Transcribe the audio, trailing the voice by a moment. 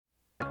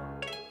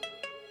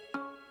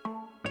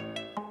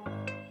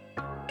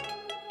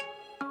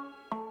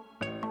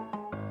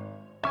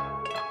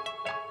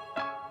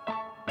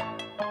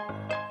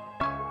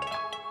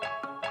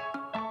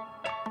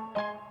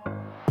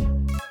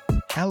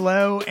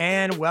Hello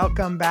and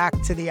welcome back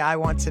to the I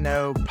Want to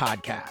Know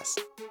podcast.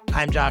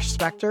 I'm Josh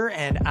Spector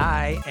and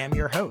I am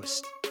your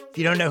host. If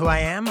you don't know who I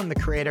am, I'm the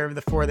creator of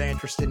the For the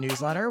Interested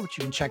newsletter, which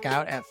you can check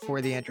out at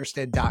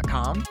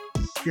fortheinterested.com.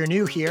 If you're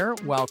new here,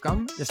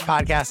 welcome. This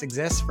podcast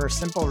exists for a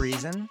simple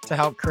reason: to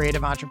help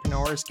creative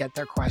entrepreneurs get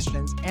their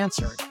questions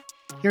answered.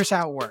 Here's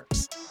how it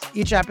works.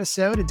 Each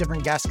episode, a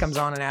different guest comes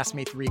on and asks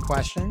me 3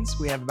 questions.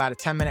 We have about a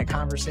 10-minute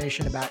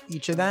conversation about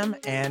each of them,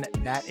 and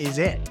that is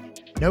it.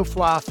 No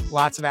fluff,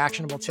 lots of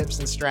actionable tips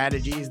and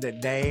strategies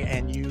that they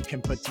and you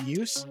can put to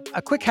use.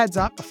 A quick heads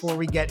up before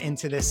we get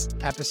into this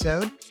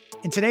episode.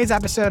 In today's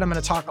episode, I'm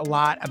going to talk a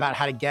lot about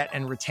how to get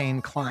and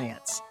retain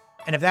clients.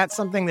 And if that's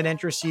something that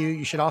interests you,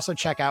 you should also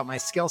check out my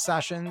skill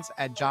sessions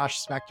at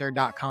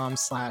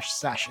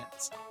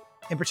joshspector.com/sessions.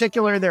 In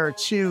particular, there are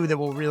 2 that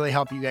will really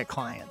help you get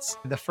clients.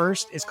 The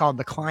first is called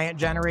the Client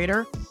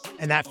Generator,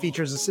 and that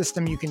features a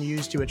system you can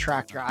use to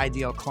attract your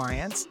ideal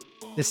clients.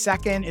 The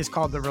second is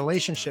called the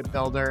Relationship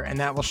Builder, and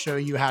that will show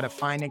you how to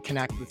find and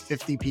connect with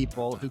 50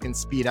 people who can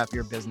speed up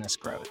your business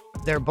growth.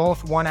 They're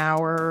both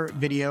 1-hour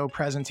video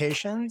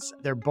presentations.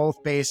 They're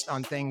both based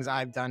on things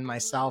I've done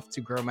myself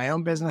to grow my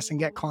own business and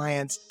get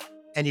clients.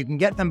 And you can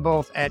get them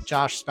both at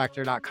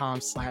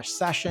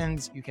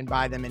joshspector.com/sessions. You can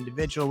buy them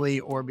individually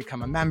or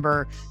become a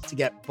member to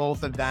get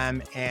both of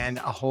them and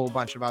a whole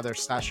bunch of other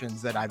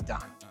sessions that I've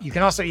done. You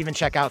can also even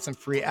check out some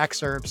free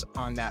excerpts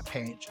on that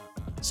page.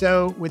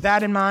 So with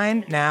that in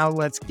mind, now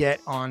let's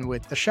get on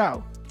with the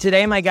show.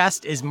 Today, my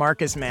guest is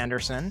Marcus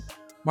Manderson.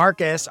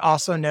 Marcus,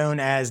 also known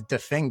as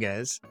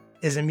Dafingas,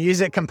 is a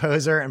music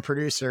composer and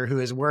producer who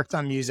has worked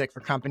on music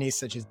for companies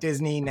such as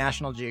Disney,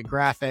 National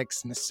Geographic,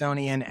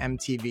 Smithsonian,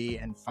 MTV,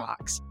 and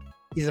Fox.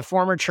 He's a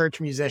former church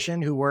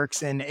musician who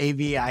works in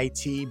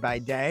AV/IT by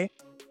day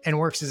and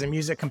works as a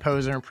music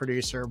composer and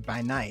producer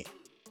by night.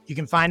 You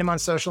can find him on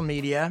social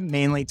media,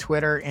 mainly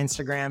Twitter,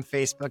 Instagram,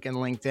 Facebook, and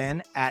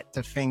LinkedIn at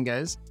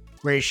Dafingas,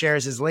 where he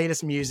shares his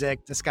latest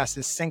music,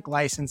 discusses sync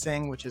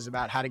licensing, which is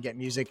about how to get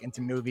music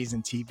into movies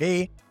and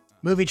TV,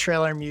 movie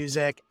trailer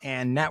music,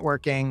 and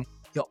networking.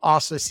 You'll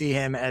also see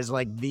him as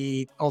like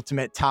the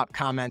ultimate top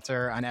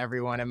commenter on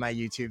every one of my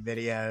YouTube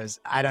videos.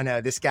 I don't know,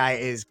 this guy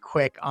is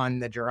quick on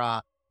the draw.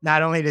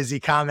 Not only does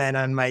he comment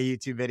on my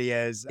YouTube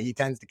videos, he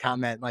tends to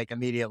comment like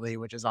immediately,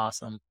 which is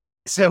awesome.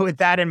 So with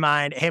that in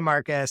mind, hey,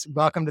 Marcus,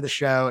 welcome to the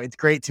show. It's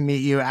great to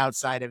meet you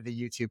outside of the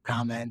YouTube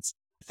comments.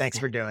 Thanks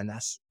for doing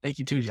this. Thank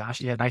you too, Josh.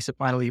 Yeah, nice to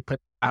finally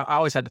I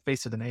always had the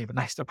face of the name, but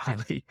nice to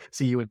finally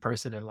see you in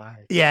person and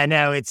live. Yeah,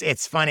 no,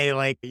 it's funny.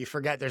 Like you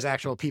forget there's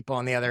actual people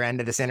on the other end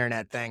of this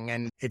internet thing,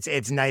 and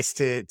it's nice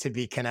to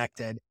be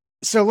connected.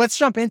 So let's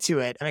jump into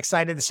it. I'm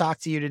excited to talk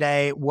to you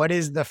today. What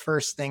is the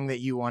first thing that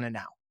you want to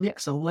know? Yeah,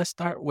 so let's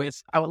start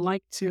with, I would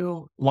like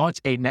to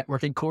launch a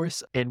networking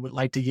course and would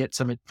like to get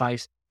some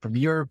advice from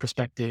your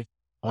perspective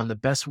on the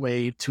best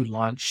way to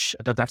launch,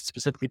 it doesn't have to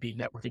specifically be a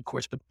networking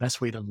course, but the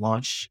best way to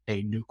launch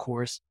a new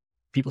course.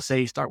 People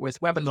say start with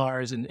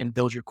webinars and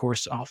build your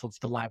course off of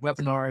the live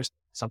webinars.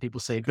 Some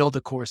people say build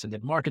the course and then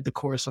market the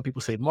course. Some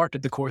people say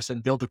market the course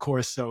and build the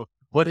course. So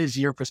what is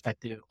your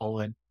perspective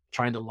on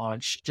trying to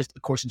launch just the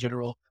course in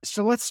general?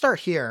 So let's start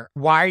here.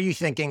 Why are you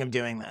thinking of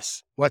doing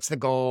this? What's the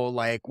goal?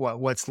 Like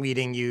what's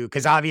leading you?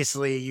 Because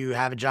obviously you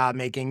have a job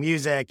making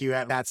music.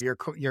 That's your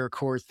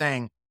core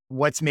thing.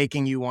 What's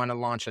making you want to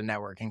launch a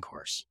networking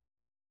course?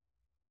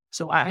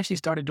 So I actually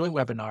started doing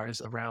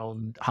webinars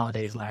around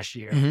holidays last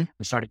year. Mm-hmm.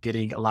 We started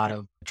getting a lot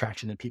of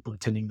traction and people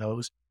attending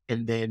those,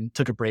 and then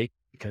took a break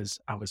because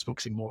I was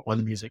focusing more on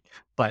the music,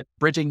 but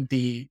bridging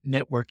the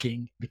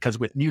networking, because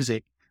with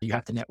music, you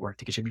have to network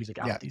to get your music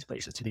out these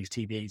places, to these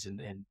TVs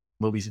and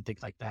movies and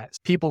things like that.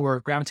 People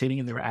were gravitating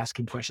and they were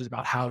asking questions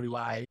about how do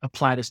I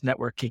apply this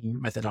networking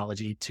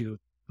methodology to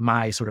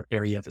my sort of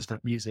area of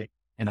stuff music.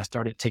 And I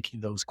started taking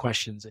those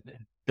questions and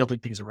building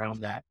things around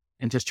that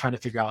and just trying to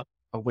figure out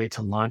a way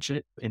to launch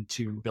it and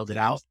to build it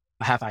out.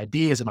 I have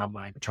ideas in my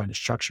mind, but trying to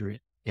structure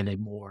it in a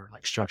more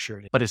like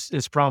structured, but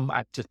it's from,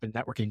 I've just been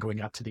networking,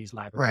 going out to these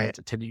live events,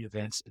 attending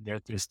events, and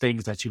there's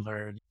things that you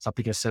learn,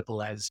 something as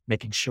simple as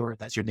making sure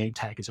that your name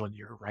tag is on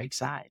your right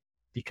side,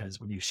 because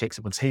when you shake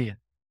someone's hand,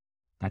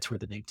 that's where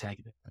the name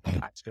tag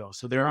goes.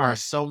 So there are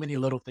so many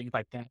little things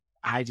like that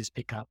I just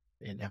pick up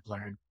and have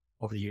learned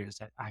over the years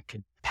that I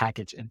can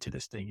package into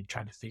this thing and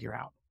try to figure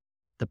out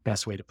the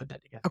best way to put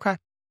that together. Okay.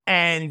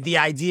 And the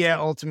idea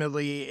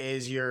ultimately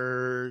is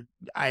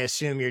I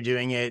assume you're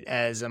doing it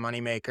as a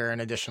moneymaker,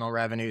 an additional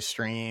revenue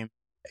stream.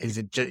 Is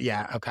it just,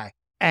 okay.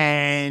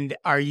 And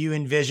are you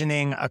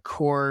envisioning a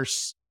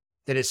course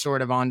that is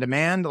sort of on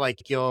demand?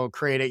 Like you'll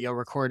create it, you'll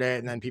record it,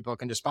 and then people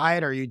can just buy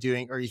it? Or are you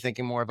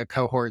thinking more of a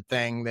cohort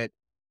thing that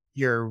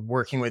you're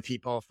working with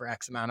people for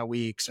X amount of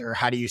weeks, or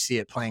how do you see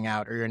it playing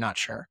out, or you're not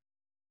sure?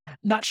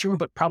 Not sure,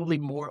 but probably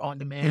more on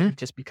demand,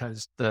 just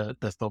because the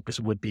focus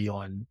would be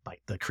on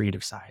like the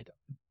creative side.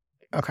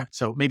 Okay.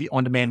 So maybe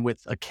on demand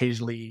with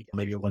occasionally,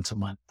 maybe a once a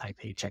month type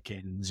a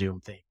check-in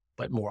Zoom thing,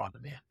 but more on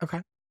demand.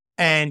 Okay.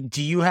 And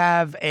do you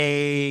have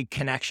a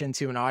connection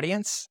to an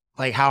audience?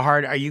 Like how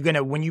hard are you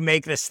when you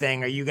make this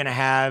thing, are you going to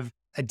have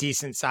a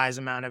decent size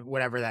amount of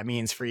whatever that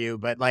means for you,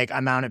 but like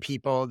amount of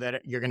people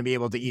that you're going to be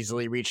able to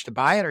easily reach to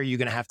buy it, or are you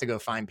going to have to go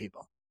find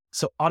people?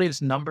 So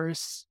audience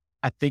numbers,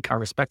 I think, are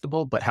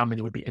respectable, but how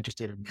many would be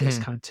interested in this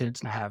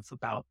content? I have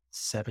about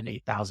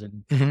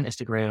 8,000 on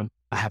Instagram.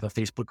 I have a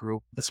Facebook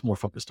group that's more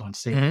focused on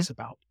sales,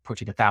 about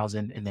approaching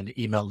 1,000, and then an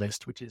email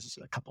list, which is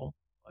a couple,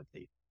 I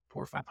think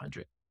 400 or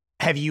 500.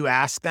 Have you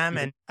asked them?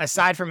 And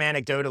aside from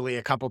anecdotally,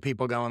 a couple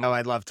people going, oh,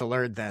 I'd love to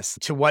learn this.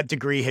 To what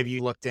degree have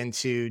you looked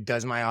into,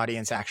 does my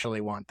audience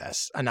actually want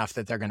this enough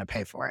that they're going to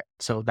pay for it?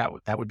 So that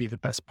would be the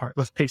best part,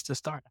 the place to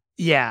start.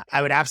 Yeah,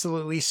 I would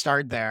absolutely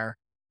start there.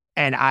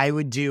 And I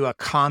would do a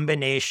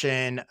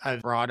combination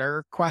of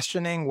broader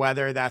questioning,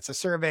 whether that's a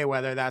survey,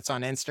 whether that's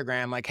on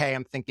Instagram, like, hey,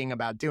 I'm thinking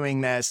about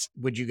doing this.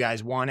 Would you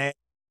guys want it?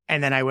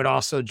 And then I would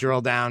also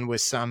drill down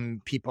with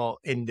some people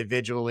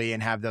individually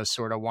and have those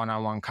sort of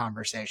one-on-one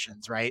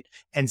conversations, right?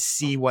 And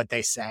see what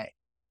they say.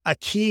 A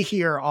key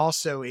here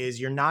also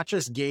is you're not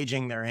just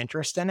gauging their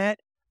interest in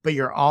it, but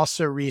you're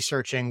also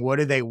researching what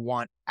do they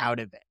want out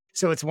of it.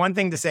 So it's one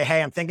thing to say,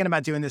 hey, I'm thinking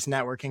about doing this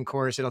networking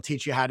course. It'll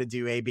teach you how to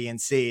do A, B, and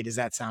C. Does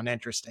that sound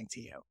interesting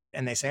to you?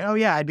 And they say, oh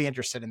yeah, I'd be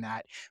interested in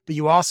that. But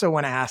you also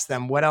want to ask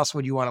them, what else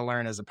would you want to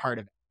learn as a part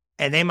of it?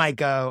 And they might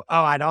go,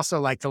 oh, I'd also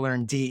like to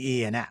learn D,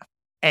 E, and F.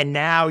 And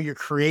now you're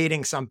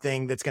creating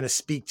something that's going to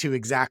speak to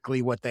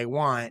exactly what they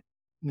want,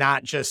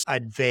 not just a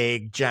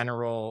vague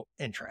general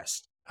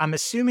interest. I'm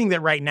assuming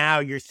that right now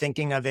you're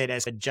thinking of it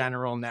as a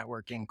general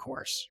networking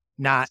course,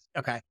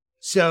 okay.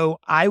 So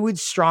I would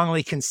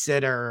strongly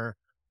consider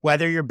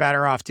whether you're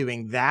better off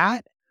doing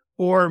that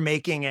or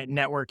making it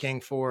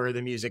networking for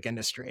the music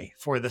industry,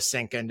 for the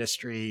sync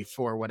industry,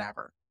 for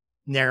whatever,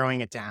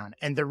 narrowing it down.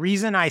 And the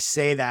reason I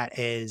say that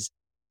is,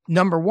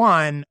 number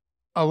one,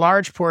 a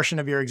large portion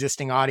of your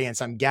existing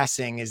audience, I'm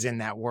guessing, is in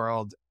that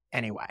world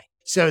anyway.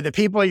 So the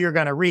people you're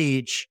going to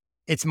reach,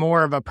 it's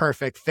more of a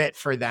perfect fit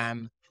for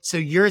them. So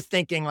you're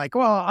thinking like,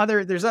 well,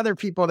 there's other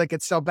people that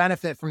could still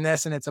benefit from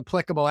this and it's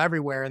applicable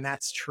everywhere. And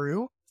that's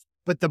true.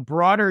 But the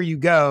broader you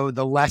go,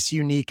 the less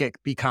unique it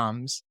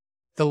becomes,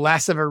 the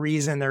less of a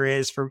reason there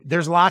is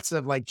there's lots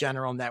of like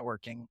general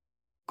networking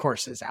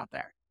courses out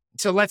there.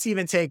 So let's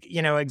even take,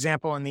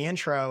 example in the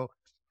intro,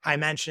 I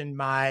mentioned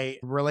my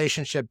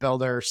relationship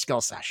builder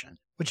skill session,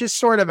 which is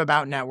sort of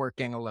about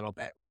networking a little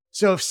bit.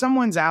 So if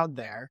someone's out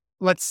there,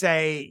 let's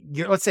say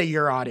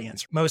your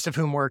audience, most of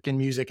whom work in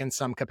music in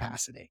some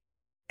capacity,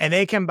 and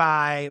they can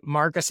buy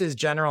Marcus's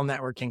general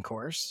networking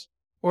course,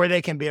 or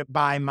they can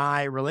buy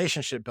my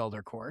relationship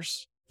builder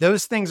course.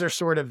 Those things are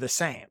sort of the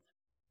same.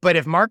 But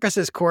if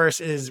Marcus's course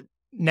is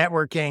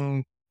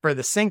networking for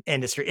the sync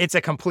industry, it's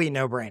a complete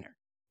no-brainer.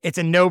 It's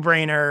a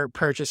no-brainer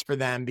purchase for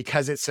them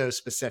because it's so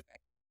specific.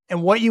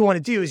 And what you want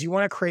to do is you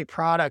want to create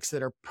products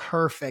that are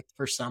perfect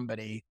for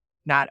somebody,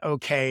 not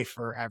okay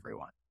for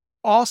everyone.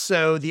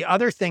 Also, the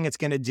other thing it's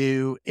going to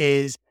do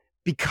is,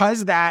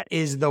 because that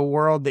is the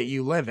world that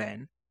you live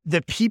in,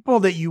 the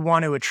people that you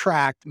want to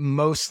attract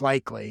most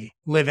likely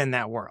live in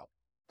that world.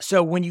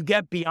 So when you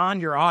get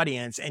beyond your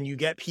audience and you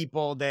get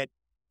people that,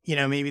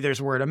 maybe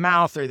there's word of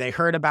mouth or they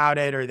heard about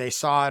it or they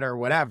saw it or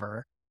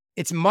whatever,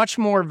 it's much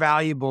more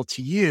valuable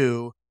to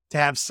you to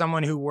have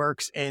someone who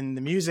works in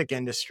the music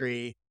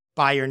industry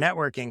buy your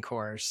networking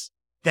course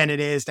than it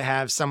is to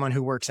have someone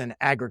who works in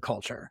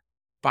agriculture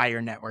buy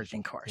your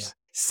networking course. Yeah.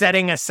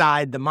 Setting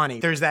aside the money,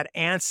 there's that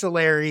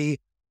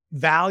ancillary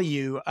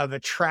value of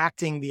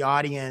attracting the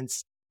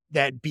audience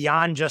that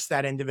beyond just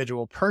that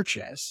individual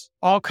purchase,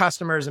 all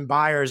customers and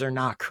buyers are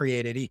not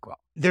created equal.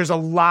 There's a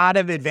lot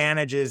of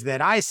advantages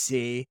that I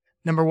see.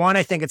 Number one,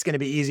 I think it's going to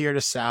be easier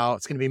to sell.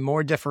 It's going to be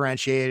more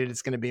differentiated.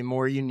 It's going to be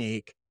more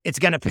unique. It's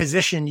going to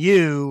position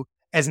you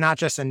as not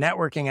just a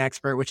networking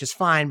expert, which is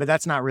fine, but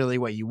that's not really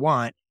what you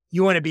want.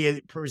 You want to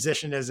be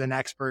positioned as an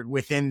expert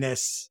within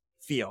this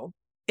field.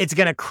 It's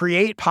going to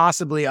create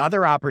possibly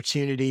other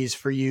opportunities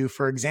for you,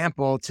 for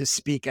example, to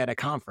speak at a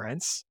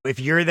conference. If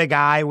you're the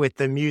guy with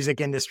the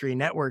music industry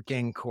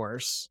networking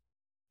course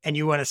and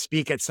you want to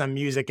speak at some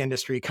music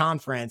industry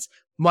conference,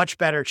 much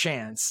better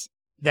chance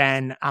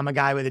than I'm a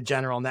guy with a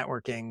general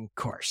networking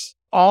course.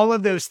 All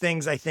of those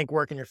things I think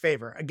work in your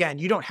favor. Again,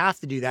 you don't have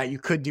to do that. You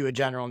could do a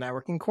general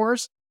networking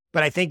course,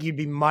 but I think you'd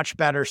be much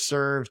better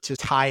served to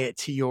tie it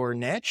to your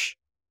niche.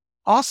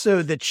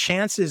 Also, the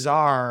chances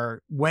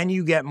are when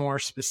you get more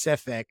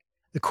specific,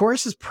 the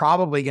course is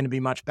probably going to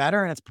be much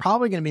better and it's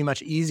probably going to be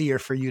much easier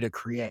for you to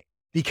create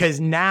because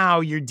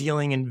now you're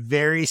dealing in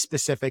very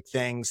specific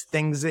things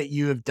that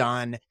you have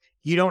done.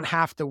 You don't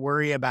have to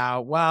worry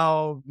about,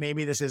 well,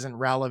 maybe this isn't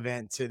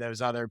relevant to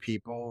those other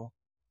people.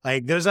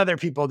 Like those other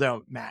people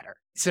don't matter.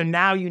 So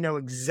now you know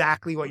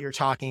exactly what you're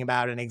talking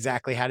about and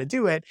exactly how to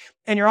do it.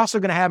 And you're also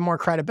going to have more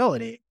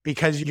credibility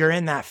because you're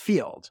in that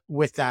field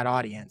with that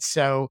audience.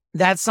 So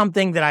that's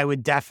something that I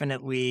would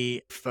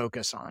definitely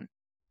focus on.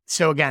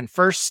 So again,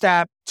 first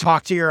step,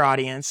 talk to your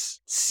audience,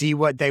 see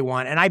what they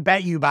want. And I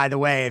bet you, by the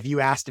way, if you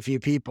asked a few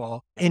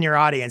people in your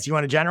audience, you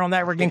want a general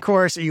networking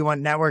course or you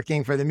want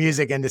networking for the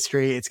music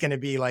industry, it's going to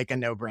be like a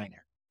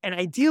no-brainer. And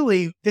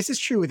ideally, this is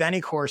true with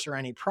any course or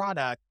any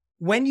product.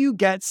 when you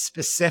get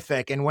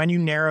specific and when you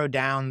narrow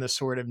down the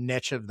sort of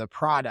niche of the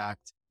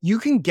product, you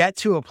can get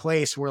to a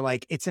place where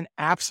like it's an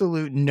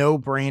absolute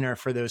no-brainer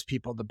for those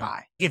people to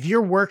buy. If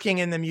you're working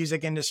in the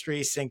music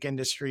industry, sync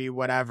industry,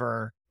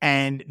 whatever,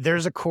 and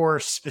there's a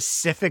course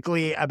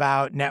specifically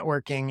about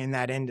networking in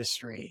that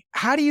industry,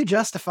 how do you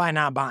justify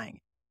not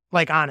buying?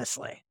 Like,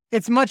 honestly,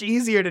 it's much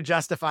easier to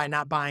justify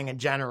not buying a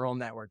general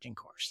networking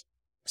course.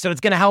 So it's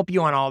going to help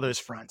you on all those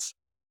fronts.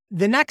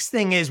 The next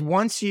thing is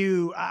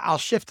I'll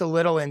shift a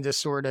little into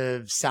sort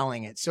of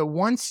selling it. So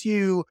once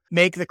you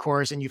make the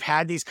course and you've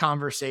had these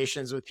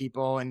conversations with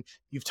people and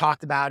you've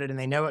talked about it and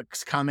they know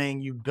it's coming,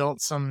 you've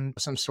built some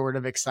sort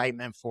of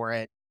excitement for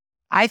it.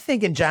 I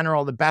think in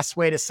general, the best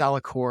way to sell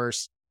a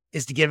course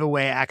is to give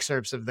away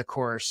excerpts of the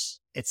course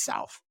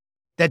itself.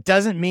 That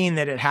doesn't mean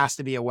that it has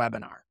to be a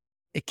webinar.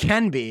 It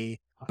can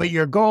be, but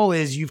your goal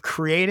is you've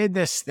created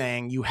this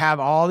thing, you have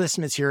all this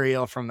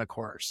material from the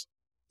course.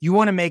 You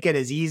want to make it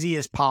as easy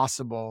as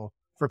possible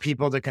for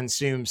people to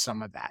consume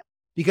some of that.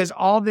 Because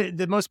all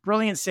the most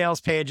brilliant sales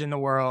page in the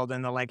world,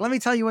 and they're like, let me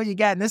tell you what you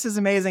get, and this is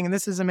amazing, and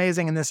this is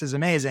amazing, and this is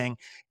amazing.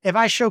 If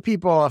I show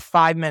people a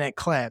 5-minute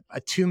clip,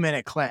 a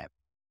 2-minute clip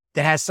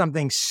that has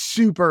something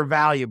super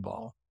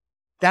valuable,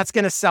 that's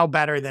going to sell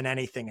better than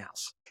anything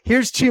else.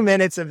 Here's 2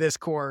 minutes of this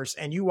course,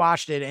 and you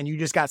watched it, and you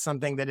just got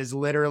something that is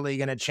literally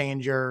going to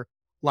change your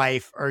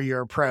life or your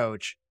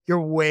approach.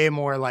 You're way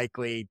more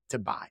likely to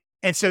buy.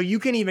 And so you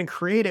can even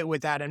create it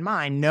with that in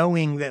mind,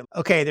 knowing that,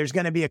 okay, there's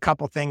going to be a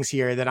couple things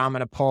here that I'm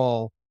going to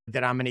pull,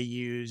 that I'm going to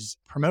use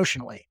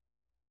promotionally.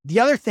 The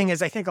other thing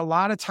is, I think a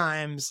lot of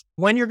times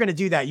when you're going to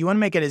do that, you want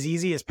to make it as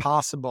easy as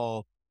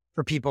possible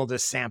for people to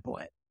sample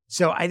it.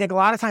 So I think a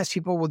lot of times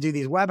people will do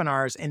these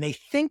webinars and they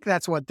think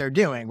that's what they're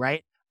doing,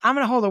 right? I'm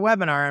going to hold a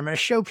webinar. I'm going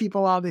to show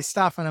people all this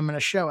stuff and I'm going to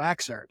show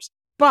excerpts.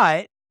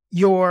 But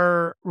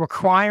you're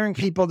requiring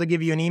people to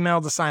give you an email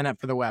to sign up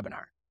for the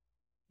webinar.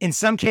 In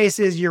some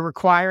cases, you're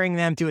requiring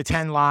them to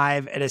attend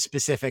live at a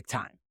specific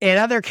time. In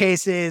other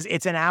cases,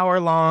 it's an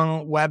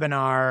hour-long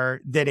webinar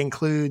that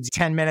includes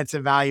 10 minutes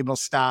of valuable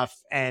stuff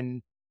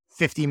and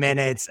 50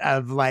 minutes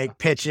of like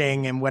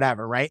pitching and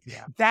whatever, right?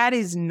 Yeah. That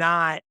is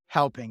not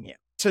helping you.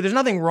 So there's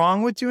nothing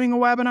wrong with doing a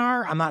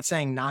webinar. I'm not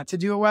saying not to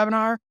do a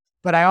webinar,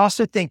 but I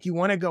also think you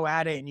want to go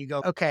at it and you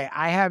go, okay,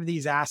 I have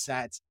these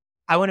assets.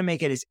 I want to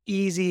make it as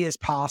easy as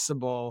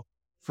possible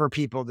for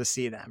people to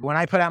see them. When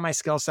I put out my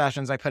skill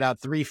sessions, I put out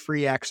 3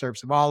 free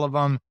excerpts of all of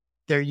them.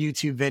 They're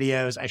YouTube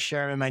videos. I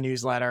share them in my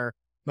newsletter.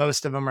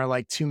 Most of them are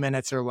like 2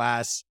 minutes or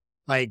less.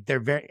 Like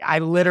I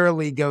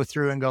literally go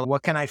through and go,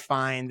 what can I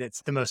find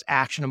that's the most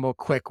actionable,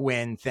 quick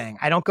win thing?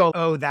 I don't go,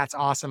 oh, that's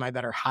awesome, I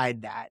better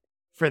hide that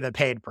for the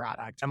paid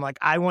product. I'm like,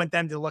 I want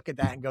them to look at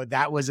that and go,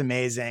 that was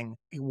amazing.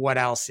 What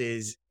else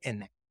is in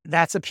there?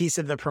 That's a piece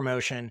of the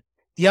promotion.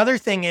 The other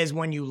thing is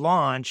when you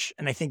launch,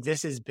 and I think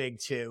this is big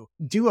too,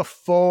 do a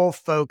full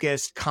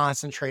focused,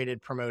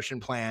 concentrated promotion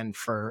plan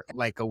for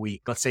like a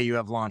week. Let's say you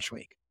have launch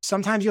week.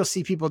 Sometimes you'll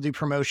see people do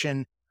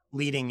promotion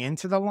leading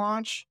into the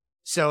launch.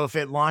 So if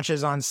it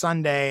launches on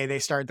Sunday, they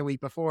start the week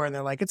before and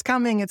they're like, it's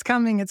coming, it's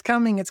coming, it's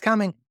coming, it's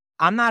coming.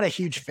 I'm not a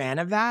huge fan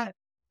of that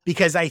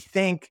because I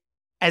think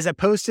as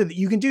opposed to,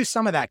 you can do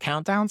some of that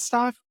countdown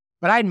stuff,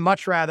 but I'd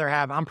much rather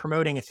I'm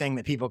promoting a thing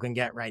that people can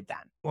get right then.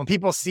 When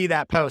people see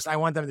that post, I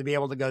want them to be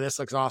able to go, this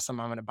looks awesome,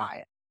 I'm going to buy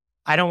it.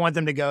 I don't want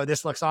them to go,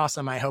 this looks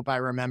awesome, I hope I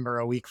remember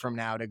a week from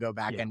now to go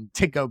back and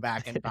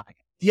buy it.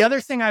 The other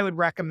thing I would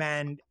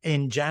recommend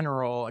in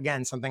general,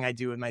 again, something I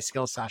do with my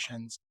skill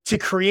sessions, to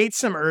create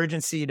some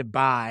urgency to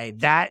buy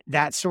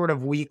that sort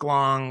of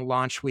week-long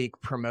launch week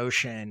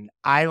promotion,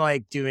 I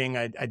like doing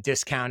a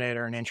discounted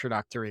or an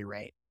introductory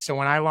rate. So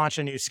when I launch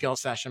a new skill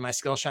session, my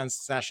skill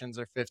sessions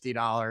are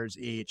 $50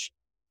 each.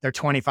 They're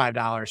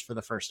 $25 for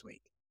the first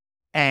week.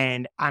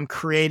 And I'm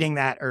creating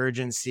that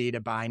urgency to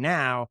buy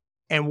now.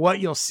 And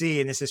what you'll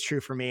see, and this is true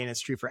for me and it's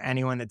true for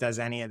anyone that does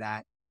any of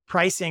that,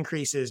 price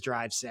increases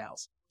drive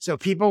sales. So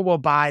people will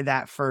buy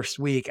that first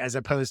week as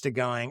opposed to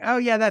going, oh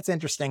yeah, that's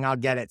interesting, I'll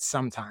get it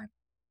sometime.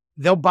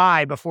 They'll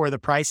buy before the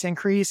price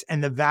increase,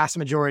 and the vast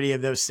majority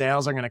of those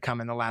sales are going to come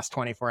in the last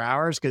 24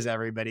 hours because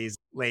everybody's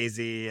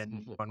lazy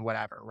and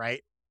whatever,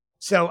 right?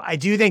 So I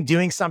do think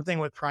doing something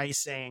with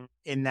pricing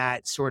in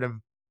that sort of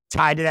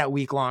tied to that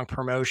week-long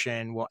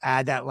promotion will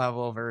add that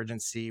level of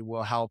urgency,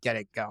 will help get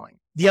it going.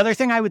 The other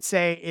thing I would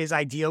say is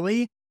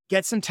ideally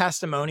get some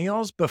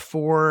testimonials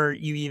before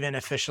you even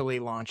officially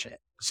launch it.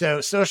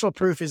 So social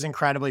proof is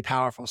incredibly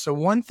powerful. So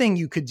one thing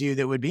you could do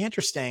that would be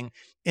interesting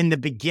in the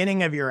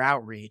beginning of your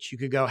outreach, you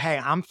could go, hey,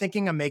 I'm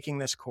thinking of making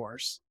this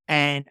course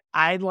and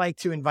I'd like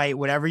to invite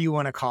whatever you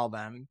want to call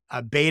them,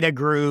 a beta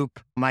group,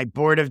 my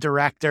board of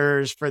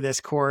directors for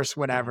this course,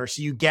 whatever.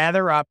 So you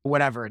gather up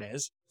whatever it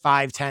is,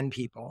 5, 10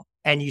 people,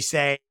 and you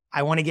say,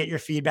 I want to get your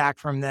feedback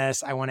from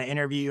this. I want to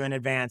interview you in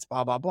advance,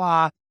 blah, blah,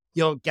 blah.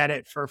 You'll get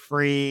it for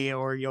free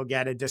or you'll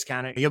get a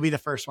discount. You'll be the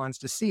first ones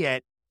to see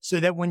it. So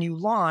that when you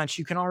launch,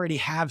 you can already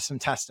have some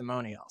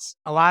testimonials.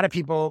 A lot of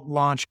people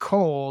launch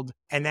cold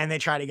and then they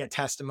try to get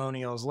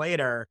testimonials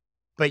later.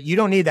 but you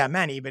don't need that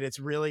many, but it's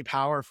really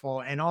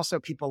powerful. And also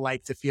people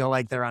like to feel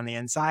like they're on the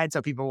inside.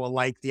 So people will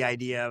like the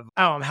idea of,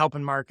 oh, I'm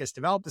helping Marcus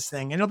develop this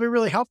thing. And it'll be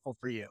really helpful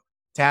for you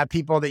to have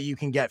people that you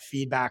can get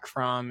feedback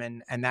from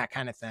and that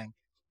kind of thing.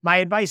 My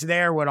advice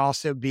there would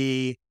also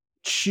be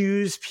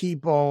choose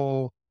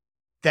people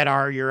that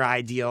are your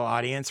ideal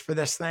audience for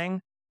this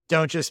thing.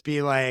 Don't just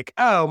be like,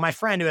 oh, my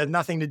friend who has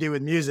nothing to do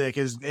with music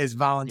is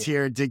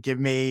volunteered to give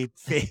me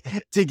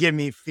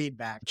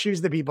feedback. Choose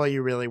the people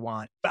you really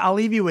want. But I'll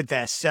leave you with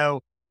this.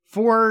 So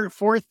four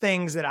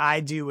things that I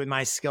do with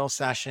my skill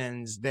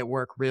sessions that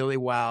work really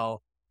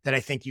well that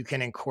I think you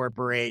can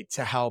incorporate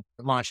to help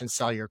launch and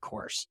sell your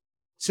course.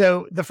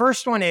 So the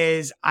first one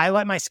is I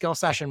let my skill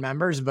session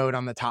members vote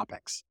on the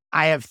topics.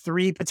 I have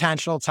 3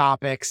 potential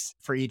topics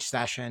for each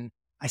session.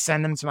 I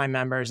send them to my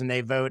members and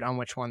they vote on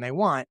which one they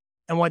want.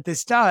 And what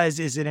this does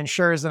is it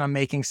ensures that I'm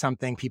making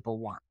something people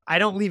want. I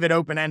don't leave it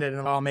open-ended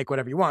and I'll make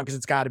whatever you want because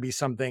it's got to be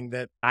something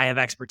that I have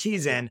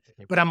expertise in,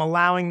 but I'm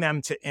allowing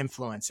them to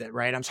influence it,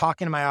 right? I'm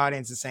talking to my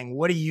audience and saying,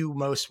 what do you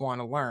most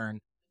want to learn?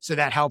 So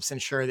that helps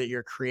ensure that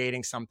you're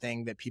creating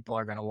something that people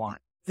are going to want.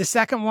 The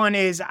second one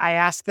is I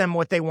ask them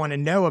what they want to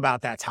know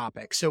about that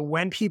topic. So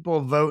when people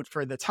vote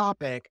for the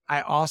topic,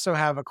 I also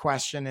have a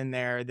question in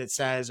there that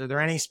says, are there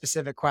any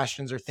specific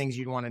questions or things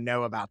you'd want to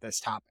know about this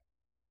topic?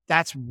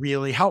 That's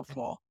really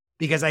helpful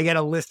because I get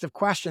a list of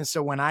questions.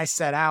 So when I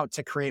set out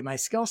to create my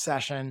skill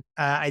session,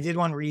 I did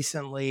one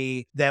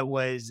recently that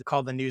was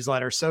called the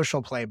Newsletter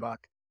Social Playbook.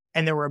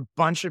 And there were a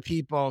bunch of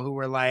people who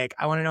were like,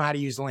 I want to know how to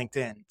use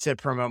LinkedIn to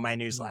promote my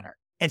newsletter.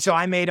 And so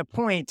I made a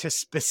point to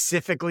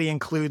specifically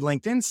include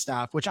LinkedIn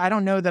stuff, which I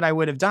don't know that I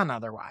would have done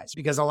otherwise,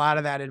 because a lot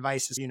of that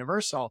advice is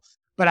universal.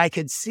 But I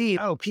could see,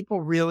 oh,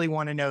 people really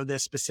want to know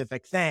this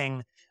specific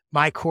thing.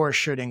 My course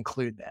should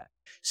include that.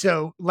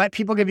 So let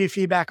people give you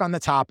feedback on the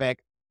topic.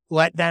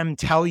 Let them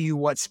tell you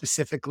what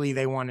specifically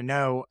they want to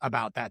know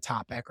about that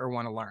topic or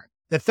want to learn.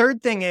 The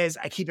third thing is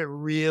I keep it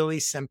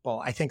really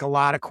simple. I think a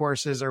lot of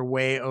courses are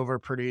way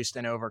overproduced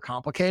and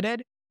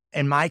overcomplicated.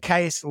 In my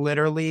case,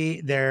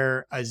 literally,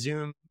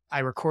 I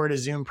record a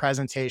Zoom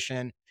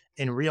presentation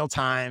in real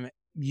time,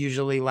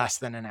 usually less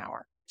than an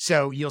hour.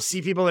 So you'll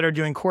see people that are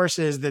doing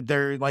courses that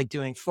they're like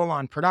doing full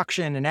on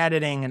production and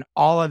editing and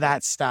all of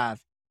that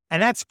stuff.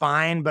 And that's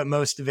fine, but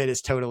most of it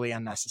is totally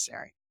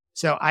unnecessary.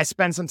 So I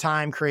spend some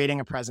time creating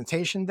a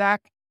presentation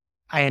deck.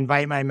 I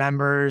invite my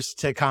members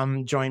to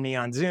come join me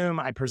on Zoom.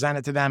 I present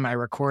it to them, I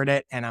record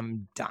it, and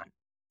I'm done.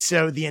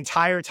 So the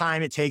entire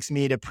time it takes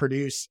me to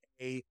produce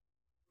a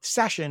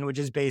session, which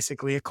is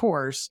basically a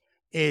course,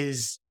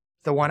 is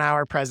the 1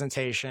 hour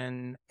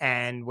presentation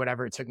and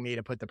whatever it took me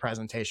to put the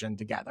presentation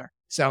together.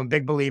 So I'm a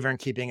big believer in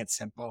keeping it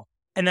simple.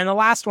 And then the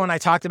last one, I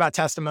talked about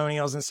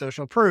testimonials and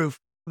social proof.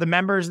 The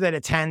members that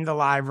attend the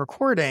live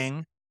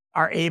recording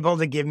are able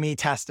to give me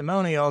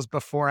testimonials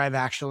before I've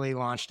actually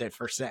launched it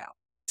for sale.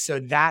 So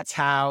that's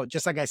how,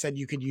 just like I said,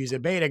 you could use a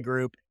beta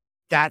group.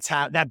 That's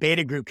how that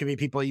beta group could be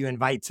people you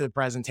invite to the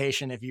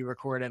presentation if you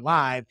record it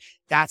live.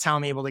 That's how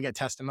I'm able to get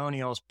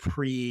testimonials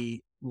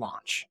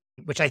pre-launch,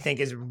 which I think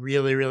is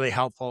really, really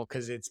helpful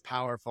because it's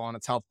powerful and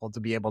it's helpful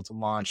to be able to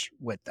launch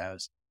with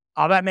those.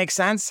 All that makes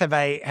sense. Have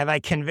I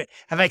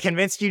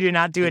convinced you to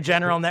not do a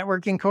general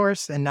networking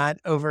course and not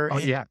over? Oh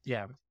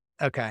yeah.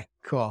 Okay,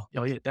 cool.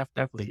 Oh yeah,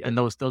 definitely. And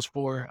those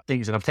 4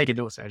 things, and I'm taking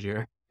notes as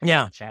you're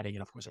chatting.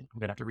 And of course, I'm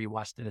gonna have to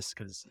rewatch this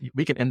because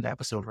we can end the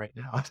episode right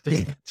now.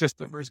 Just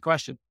the first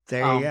question.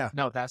 There you go.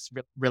 No, that's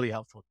really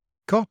helpful.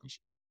 Cool.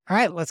 All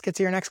right, let's get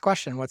to your next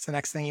question. What's the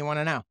next thing you want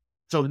to know?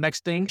 So the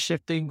next thing,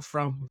 shifting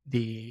from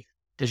the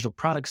digital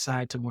product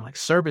side to more like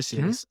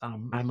services.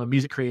 I'm a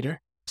music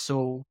creator.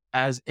 So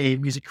as a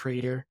music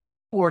creator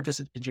or just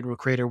a general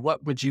creator,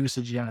 what would you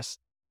suggest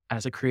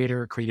as a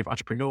creator, creative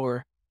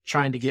entrepreneur,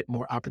 trying to get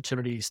more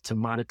opportunities to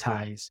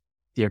monetize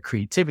their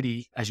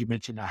creativity? As you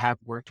mentioned, I have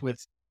worked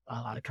with a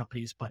lot of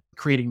companies, but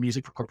creating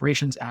music for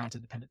corporations, ads,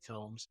 independent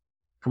films,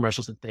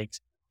 commercials and things.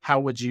 How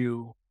would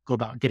you go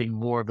about getting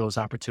more of those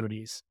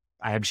opportunities?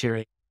 I am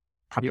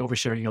probably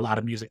oversharing a lot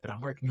of music that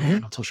I'm working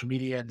on social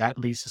media, and that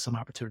leads to some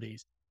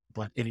opportunities.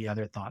 But any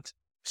other thoughts?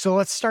 So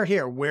let's start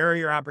here. Where are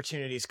your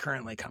opportunities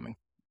currently coming?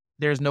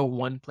 There's no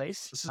one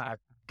place. I've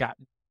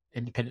gotten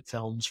independent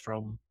films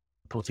from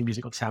posting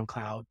music on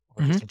SoundCloud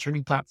or just on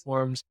streaming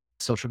platforms,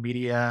 social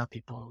media.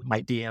 People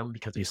might DM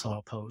because they saw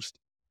a post,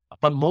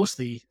 but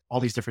mostly all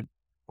these different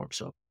forms.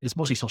 So it's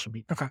mostly social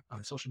media. Okay.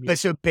 Social media. But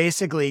so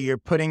basically you're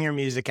putting your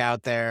music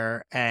out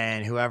there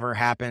and whoever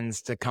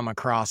happens to come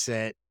across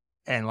it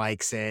and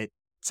likes it,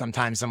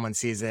 sometimes someone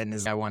sees it and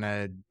is, I want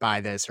to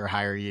buy this or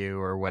hire you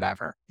or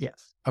whatever.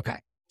 Yes. Okay.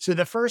 So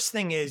the first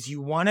thing is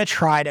you want to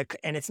try to,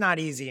 and it's not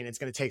easy and it's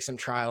going to take some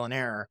trial and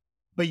error,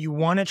 but you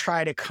want to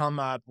try to come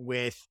up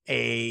with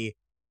a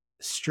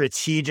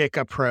strategic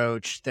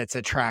approach that's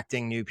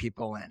attracting new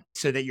people in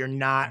so that you're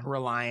not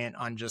reliant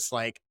on just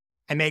like,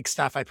 I make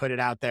stuff, I put it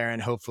out there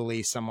and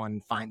hopefully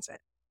someone finds it.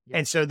 Yeah.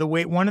 And so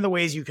one of the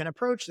ways you can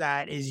approach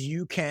that is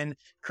you can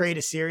create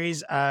a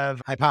series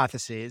of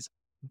hypotheses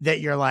that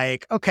you're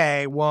like,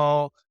 okay,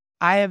 well,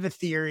 I have a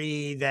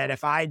theory that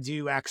if I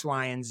do X,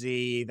 Y, and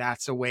Z,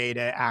 that's a way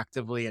to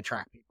actively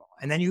attract people.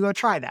 And then you go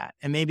try that.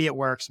 And maybe it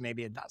works,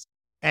 maybe it doesn't.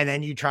 And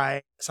then you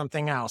try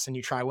something else and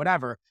you try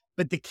whatever.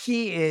 But the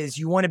key is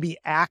you want to be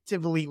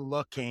actively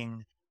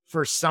looking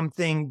for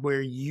something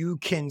where you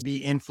can be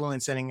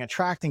influencing and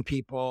attracting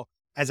people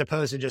as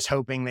opposed to just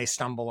hoping they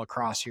stumble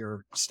across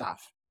your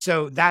stuff.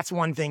 So that's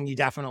one thing you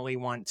definitely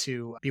want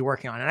to be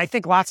working on. And I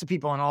think lots of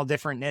people in all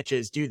different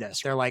niches do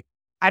this. They're like,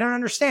 I don't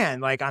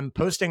understand. Like, I'm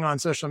posting on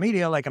social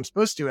media like I'm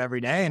supposed to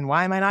every day. And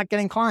why am I not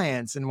getting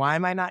clients? And why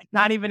am I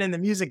not even in the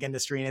music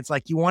industry? And it's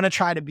like, you want to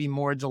try to be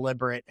more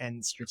deliberate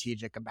and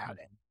strategic about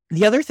it.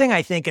 The other thing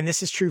I think, and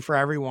this is true for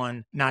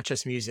everyone, not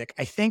just music,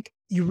 I think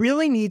you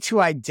really need to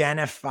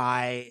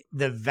identify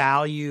the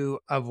value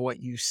of what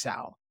you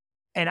sell.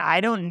 And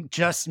I don't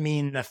just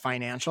mean the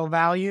financial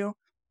value,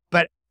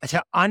 but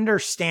to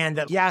understand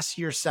that, yes,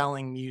 you're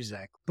selling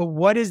music, but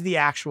what is the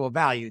actual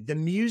value? The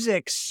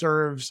music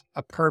serves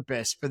a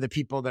purpose for the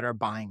people that are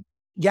buying.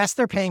 Yes,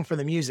 they're paying for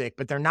the music,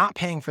 but they're not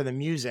paying for the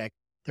music.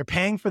 They're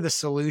paying for the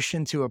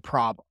solution to a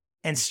problem.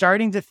 And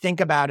starting to think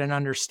about and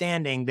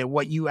understanding that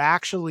what you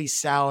actually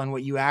sell and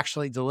what you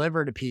actually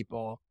deliver to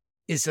people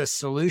is a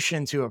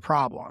solution to a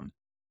problem.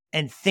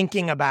 And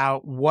thinking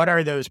about what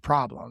are those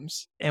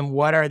problems and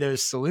what are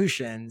those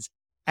solutions,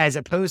 as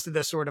opposed to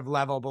the sort of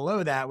level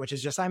below that, which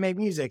is just, I make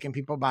music and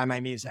people buy my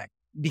music.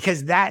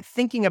 Because that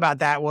thinking about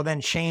that will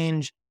then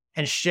change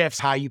and shifts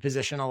how you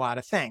position a lot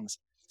of things.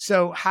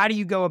 So how do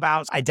you go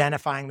about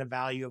identifying the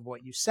value of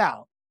what you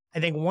sell? I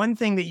think one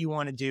thing that you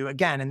want to do,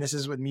 again, and this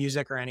is with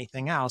music or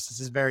anything else, this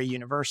is very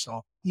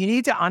universal. You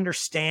need to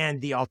understand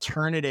the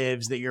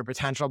alternatives that your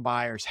potential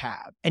buyers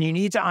have. And you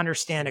need to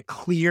understand a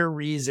clear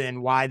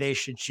reason why they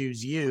should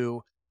choose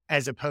you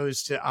as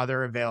opposed to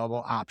other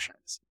available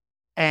options.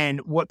 And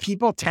what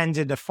people tend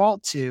to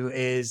default to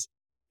is,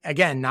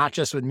 again, not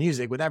just with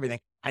music, with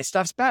everything, my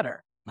stuff's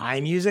better.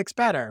 My music's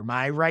better.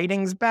 My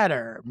writing's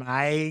better.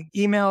 My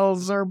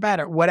emails are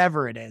better,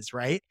 whatever it is,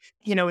 right?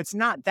 It's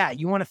not that.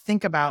 You want to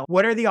think about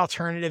what are the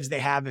alternatives they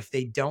have if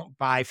they don't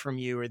buy from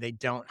you or they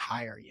don't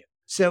hire you.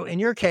 So in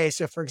your case,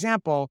 so for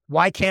example,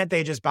 why can't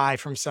they just buy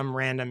from some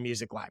random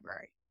music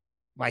library?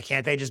 Why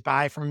can't they just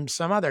buy from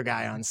some other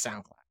guy on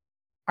SoundCloud?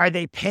 Are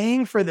they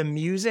paying for the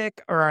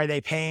music or are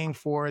they paying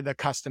for the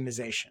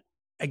customization?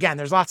 Again,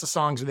 there's lots of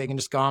songs where they can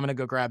just go, I'm going to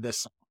go grab this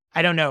song.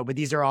 I don't know, but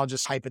these are all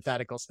just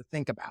hypotheticals to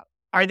think about.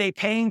 Are they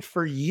paying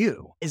for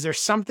you? Is there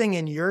something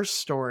in your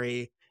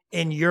story,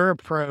 in your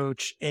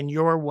approach, in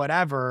your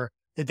whatever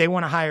that they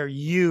want to hire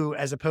you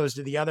as opposed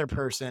to the other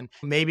person?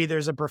 Maybe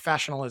there's a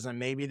professionalism.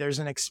 Maybe there's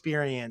an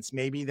experience.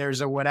 Maybe there's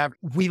a whatever.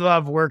 We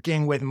love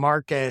working with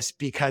Marcus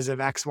because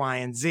of X, Y,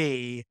 and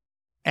Z.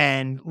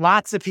 And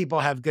lots of people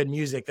have good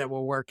music that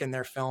will work in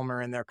their film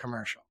or in their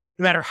commercial.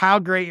 No matter how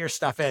great your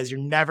stuff is, you're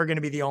never going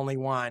to be the only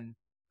one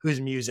whose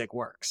music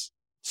works.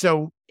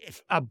 So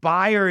if a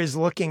buyer is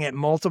looking at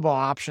multiple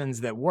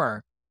options that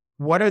work,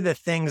 what are the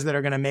things that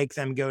are going to make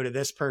them go to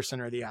this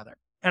person or the other?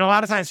 And a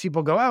lot of times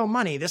people go, oh,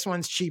 money, this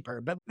one's cheaper,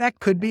 but that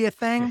could be a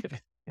thing.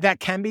 That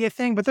can be a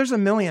thing, but there's a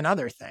million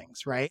other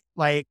things, right?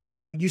 Like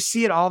you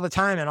see it all the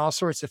time in all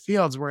sorts of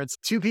fields where it's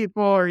two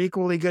people are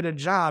equally good at a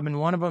job and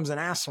one of them's an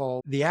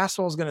asshole. The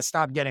asshole is going to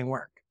stop getting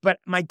work. But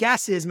my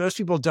guess is most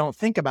people don't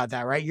think about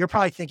that, right? You're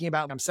probably thinking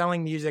about, I'm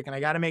selling music and I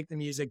got to make the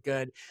music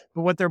good.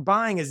 But what they're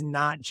buying is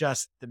not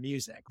just the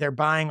music. They're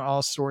buying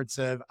all sorts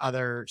of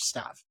other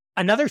stuff.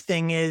 Another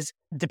thing is,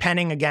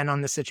 depending again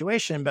on the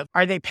situation, but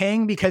are they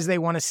paying because they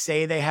want to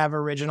say they have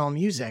original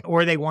music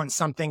or they want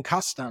something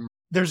custom?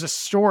 There's a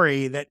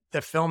story that the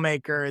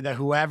filmmaker, the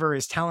whoever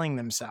is telling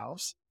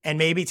themselves and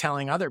maybe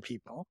telling other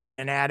people,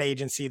 an ad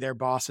agency, their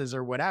bosses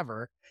or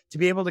whatever, to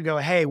be able to go,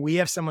 hey, we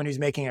have someone who's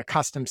making a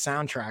custom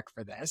soundtrack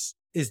for this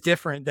is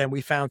different than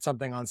we found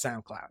something on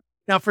SoundCloud.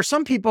 Now, for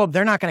some people,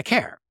 they're not going to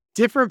care.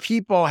 Different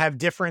people have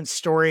different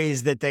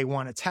stories that they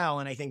want to tell.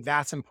 And I think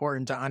that's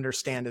important to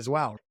understand as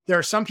well. There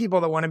are some people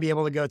that want to be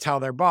able to go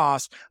tell their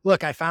boss,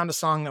 look, I found a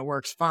song that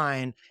works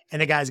fine.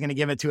 And the guy's going to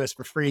give it to us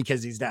for free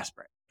because he's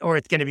desperate, or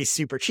it's going to be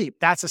super cheap.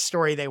 That's a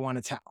story they want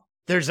to tell.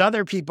 There's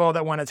other people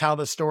that want to tell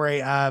the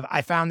story of,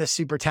 I found this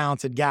super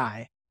talented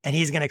guy and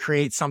he's going to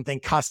create something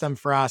custom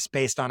for us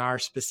based on our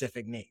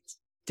specific needs.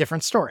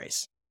 Different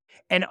stories.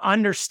 And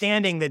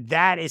understanding that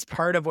that is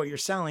part of what you're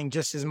selling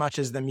just as much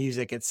as the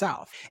music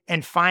itself.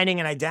 And finding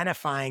and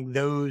identifying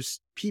those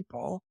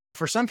people.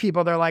 For some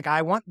people, they're like,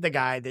 I want the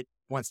guy that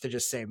wants to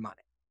just save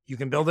money. You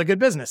can build a good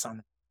business on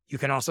them. You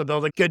can also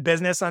build a good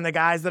business on the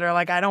guys that are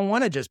like, I don't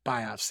want to just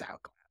buy off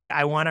SoundCloud.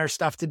 I want our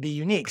stuff to be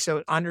unique.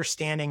 So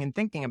understanding and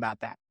thinking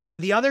about that.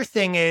 The other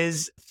thing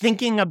is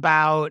thinking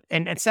about,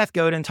 and Seth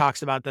Godin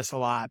talks about this a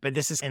lot, but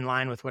this is in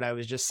line with what I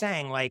was just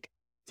saying, like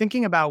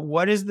thinking about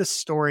what is the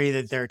story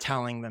that they're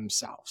telling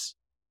themselves.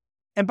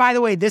 And by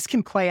the way, this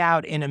can play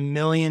out in a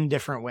million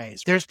different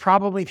ways. There's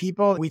probably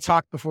people, we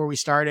talked before we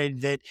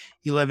started that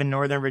you live in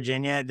Northern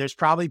Virginia. There's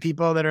probably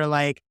people that are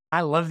like,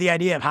 I love the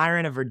idea of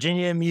hiring a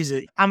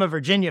I'm a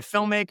Virginia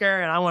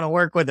filmmaker and I want to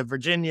work with a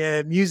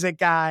Virginia music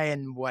guy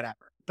and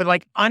whatever. but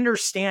like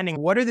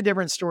understanding what are the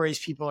different stories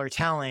people are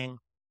telling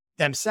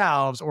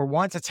themselves or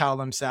want to tell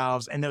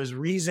themselves, and those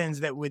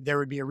reasons that there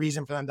would be a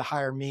reason for them to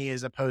hire me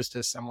as opposed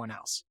to someone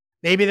else.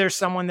 Maybe there's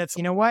someone that's,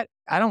 you know what?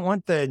 I don't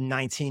want the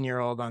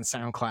 19-year-old on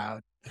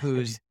SoundCloud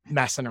who's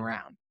messing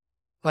around.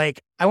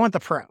 Like, I want the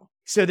pro.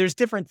 So there's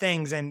different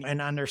things and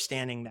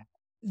understanding that.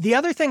 The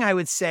other thing I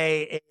would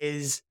say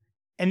is,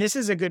 and this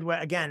is a good way,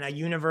 again, a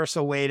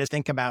universal way to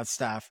think about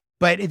stuff.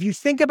 But if you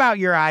think about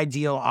your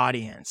ideal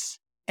audience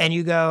and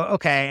you go,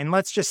 okay, and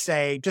let's just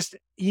say,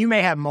 you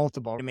may have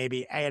multiple,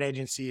 maybe ad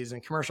agencies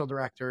and commercial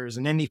directors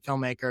and indie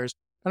filmmakers.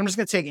 But I'm just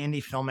going to take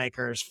indie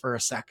filmmakers for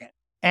a second.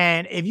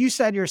 And if you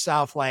said to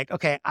yourself, like,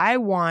 okay, I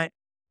want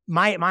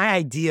my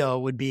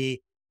ideal would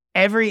be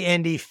every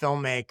indie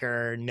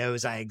filmmaker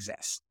knows I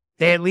exist.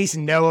 They at least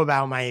know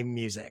about my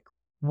music.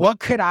 What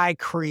could I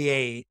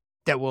create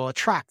that will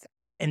attract them?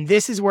 And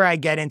this is where I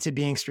get into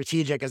being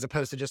strategic as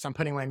opposed to just I'm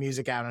putting my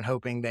music out and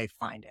hoping they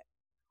find it.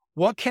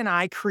 What can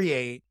I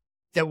create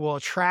that will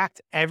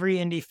attract every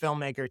indie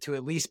filmmaker to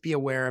at least be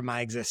aware of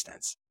my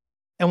existence?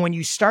 And when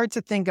you start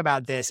to think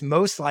about this,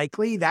 most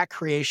likely that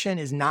creation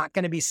is not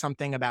going to be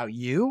something about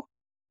you.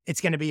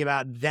 It's going to be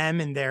about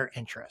them and their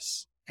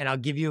interests. And I'll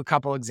give you a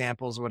couple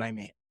examples of what I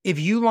mean. If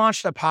you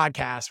launched a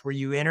podcast where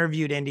you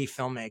interviewed indie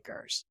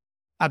filmmakers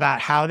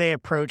about how they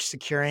approach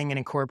securing and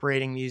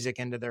incorporating music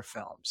into their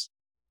films,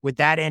 would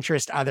that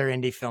interest other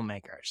indie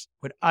filmmakers?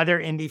 Would other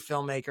indie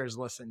filmmakers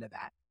listen to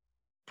that?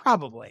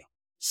 Probably.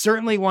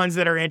 Certainly ones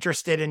that are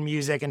interested in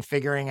music and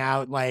figuring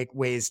out like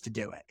ways to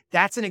do it.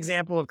 That's an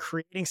example of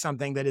creating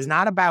something that is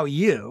not about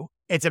you.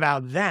 It's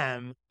about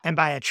them. And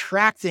by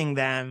attracting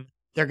them,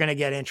 they're going to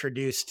get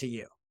introduced to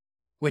you,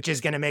 which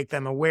is going to make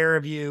them aware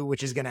of you,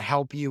 which is going to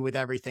help you with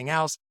everything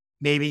else.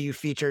 Maybe you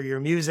feature your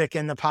music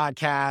in the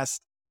podcast.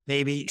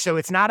 So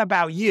it's not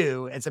about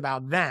you, it's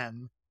about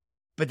them.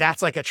 But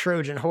that's like a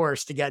Trojan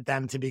horse to get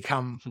them to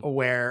become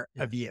aware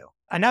of you.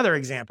 Another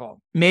example,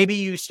 maybe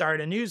you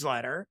start a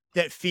newsletter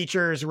that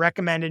features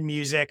recommended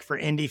music for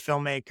indie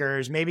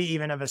filmmakers, maybe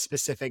even of a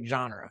specific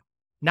genre.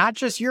 Not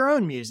just your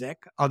own music,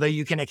 although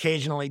you can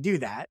occasionally do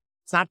that.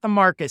 It's not the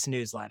Marcus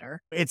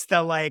newsletter. It's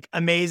the like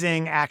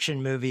amazing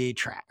action movie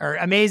track or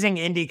amazing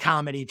indie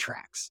comedy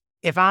tracks.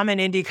 If I'm an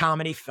indie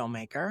comedy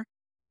filmmaker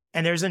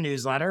and there's a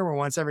newsletter where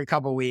once every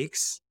couple of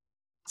weeks,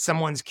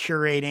 someone's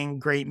curating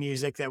great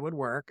music that would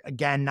work.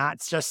 Again, not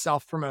just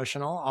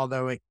self-promotional,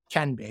 although it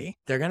can be.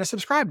 They're going to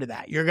subscribe to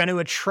that. You're going to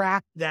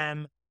attract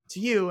them to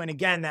you. And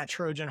again, that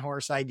Trojan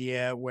horse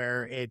idea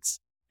where it's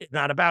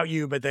not about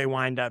you, but they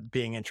wind up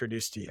being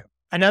introduced to you.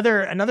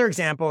 Another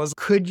example is,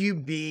 could you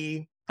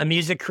be a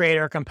music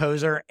creator,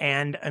 composer,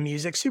 and a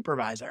music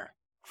supervisor,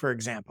 for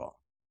example?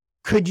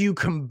 Could you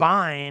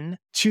combine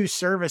two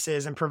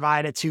services and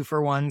provide a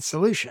 2-for-1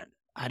 solution?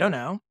 I don't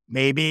know.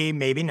 Maybe,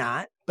 maybe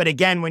not. But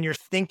again, when you're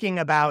thinking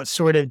about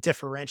sort of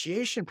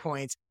differentiation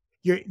points,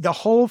 the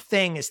whole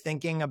thing is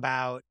thinking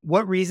about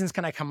what reasons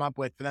can I come up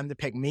with for them to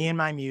pick me and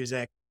my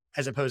music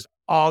as opposed to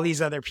all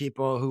these other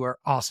people who are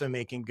also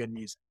making good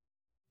music.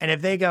 And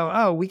if they go,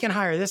 oh, we can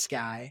hire this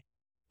guy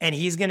and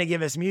he's going to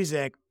give us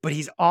music, but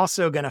he's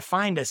also going to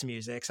find us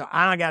music. So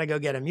I don't got to go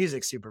get a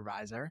music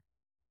supervisor.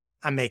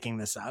 I'm making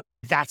this up.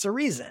 That's a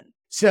reason.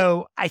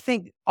 So I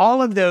think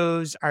all of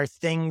those are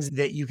things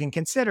that you can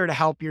consider to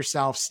help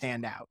yourself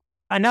stand out.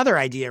 Another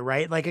idea,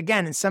 right? Like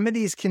again, and some of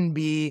these can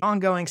be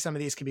ongoing, some of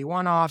these can be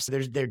one-offs.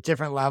 There are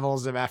different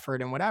levels of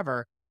effort and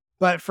whatever.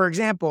 But for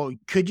example,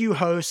 could you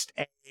host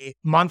a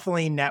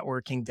monthly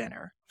networking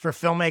dinner for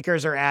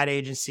filmmakers or ad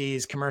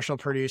agencies, commercial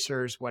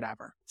producers,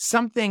 whatever?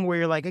 Something where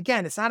you're like,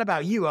 again, it's not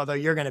about you, although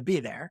you're going to be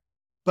there.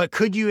 But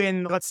could you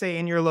let's say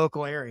in your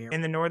local area,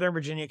 in the Northern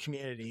Virginia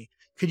community,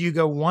 could you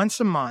go once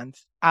a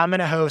month? I'm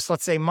going to host,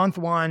 let's say month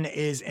 1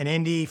 is an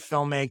indie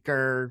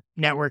filmmaker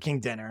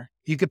networking dinner.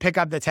 You could pick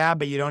up the tab,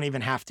 but you don't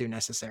even have to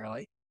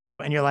necessarily.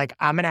 And you're like,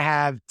 I'm going to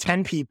have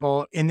 10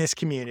 people in this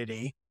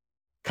community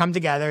come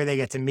together. They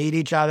get to meet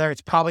each other.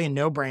 It's probably a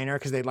no-brainer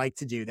because they like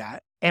to do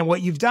that. And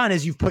what you've done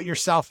is you've put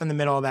yourself in the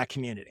middle of that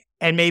community.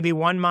 And maybe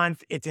 1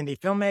 month it's indie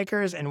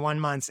filmmakers, and 1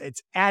 month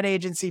it's ad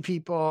agency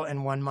people,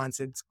 and 1 month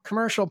it's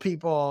commercial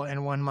people,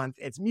 and 1 month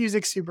it's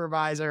music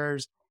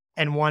supervisors,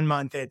 and 1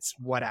 month it's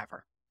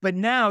whatever. But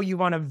now you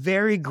want a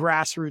very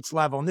grassroots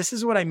level. And this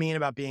is what I mean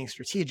about being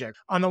strategic.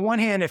 On the one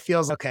hand, it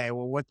feels, okay,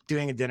 well, what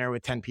doing a dinner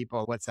with 10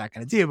 people, what's that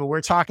going to do? But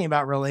we're talking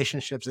about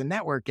relationships and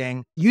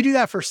networking. You do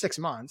that for 6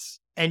 months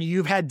and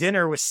you've had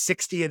dinner with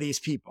 60 of these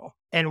people.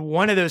 And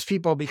one of those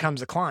people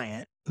becomes a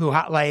client who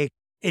like,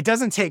 it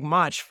doesn't take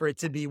much for it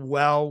to be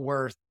well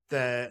worth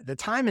the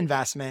time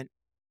investment.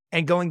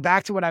 And going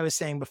back to what I was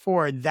saying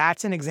before,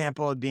 that's an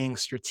example of being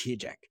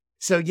strategic.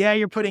 So yeah,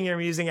 you're putting your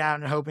music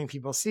out and hoping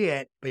people see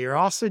it, but you're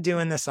also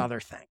doing this other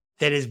thing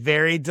that is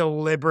very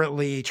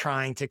deliberately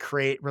trying to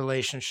create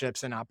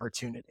relationships and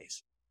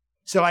opportunities.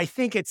 So I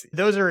think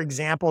those are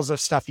examples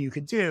of stuff you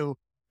could do,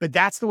 but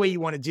that's the way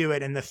you want to do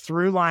it. And the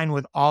through line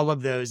with all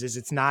of those is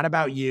it's not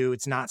about you.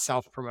 It's not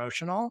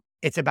self-promotional.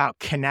 It's about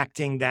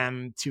connecting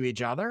them to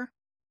each other.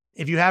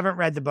 If you haven't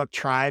read the book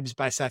Tribes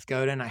by Seth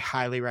Godin, I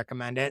highly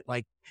recommend it.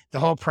 Like The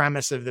whole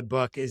premise of the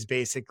book is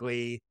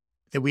basically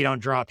that we don't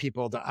draw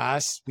people to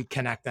us, we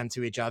connect them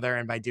to each other.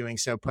 And by doing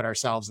so, put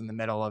ourselves in the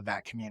middle of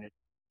that community.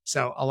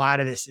 So a lot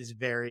of this is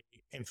very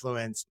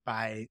influenced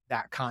by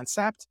that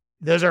concept.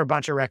 Those are a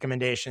bunch of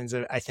recommendations,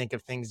 I think,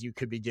 of things you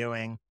could be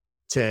doing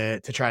to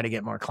try to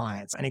get more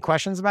clients. Any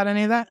questions about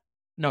any of that?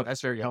 No,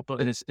 that's very helpful.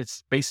 And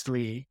it's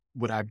basically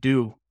what I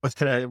do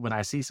when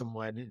I see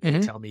someone they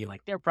tell me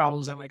like their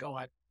problems. I'm like, oh,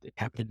 I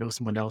happen to know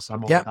someone else.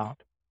 I'm all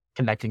about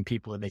connecting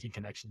people and making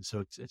connections. So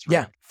it's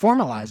really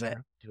formalize it.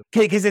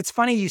 Because it's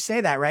funny you say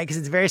that, right? Because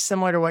it's very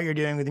similar to what you're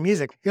doing with the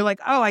music. You're like,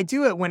 oh, I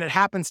do it when it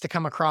happens to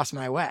come across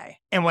my way.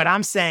 And what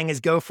I'm saying is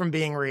go from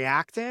being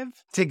reactive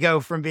to go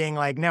from being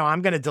like, no,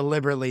 I'm going to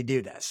deliberately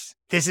do this.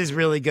 This is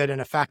really good and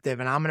effective.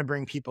 And I'm going to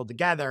bring people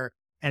together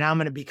and I'm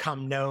going to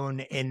become known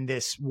in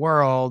this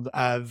world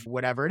of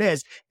whatever it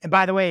is. And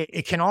by the way,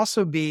 it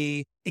can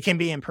be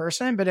in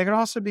person, but it could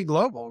also be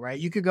global, right?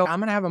 You could go, I'm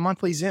going to have a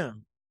monthly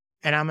Zoom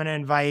and I'm going to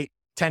invite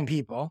 10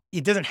 people.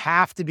 It doesn't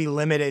have to be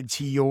limited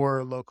to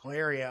your local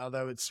area,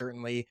 although it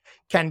certainly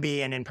can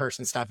be. And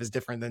in-person stuff is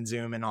different than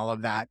Zoom and all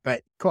of that.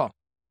 But cool.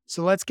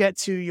 So let's get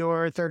to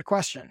your third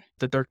question.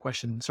 The third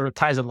question sort of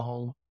ties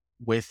along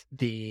with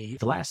the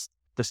last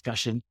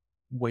discussion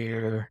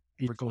where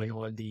you were going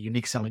on the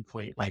unique selling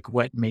point, like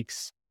what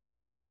makes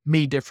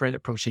me different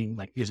approaching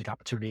like music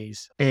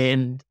opportunities.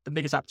 And the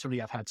biggest opportunity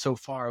I've had so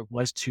far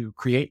was to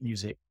create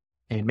music.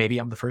 And maybe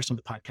I'm the first on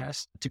the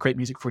podcast to create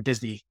music for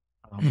Disney.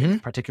 In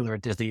particular, a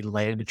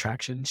Disneyland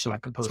attraction. So I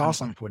composed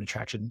something for an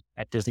attraction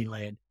at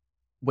Disneyland,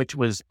 which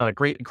was a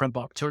great,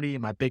 incredible opportunity.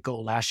 And my big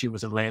goal last year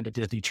was to land a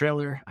Disney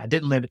trailer. I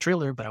didn't land a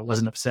trailer, but I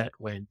wasn't upset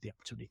when the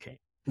opportunity came.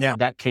 Yeah.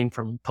 That came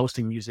from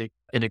posting music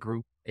in a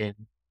group, and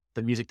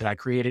the music that I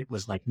created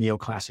was like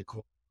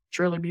neoclassical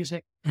trailer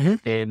music.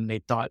 And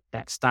they thought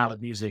that style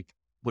of music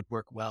would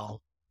work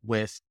well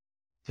with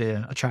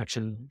the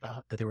attraction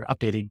that they were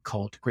updating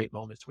called Great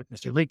Moments with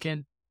Mr.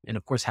 Lincoln. And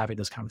of course, having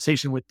this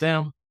conversation with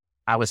them,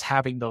 I was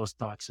having those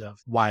thoughts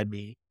of why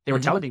me. They were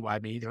telling me why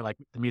me. They were like,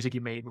 the music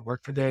you made would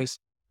work for this.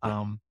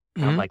 I'm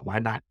like, why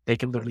not? They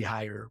can literally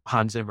hire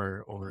Hans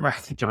Zimmer or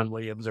John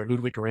Williams or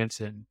Ludwig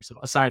Göransson. So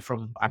aside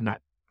from, I'm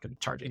not going to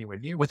charge anywhere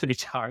near what they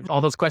charge.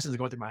 All those questions are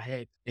going through my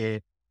head.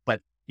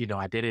 But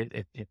I did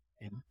it. It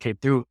came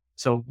through.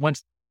 So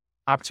once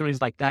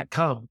opportunities like that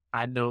come,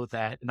 I know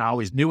that, and I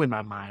always knew in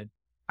my mind,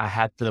 I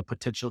had the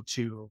potential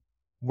to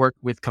work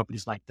with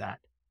companies like that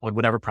on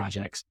whatever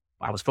projects.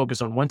 I was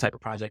focused on one type of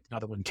project,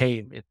 another one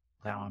came, and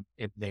now I'm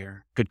in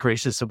their good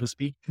graces, so to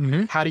speak.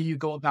 How do you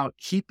go about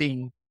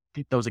keeping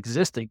those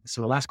existing?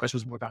 So the last question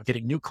was more about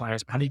getting new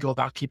clients. But how do you go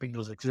about keeping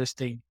those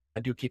existing?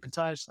 I do keep in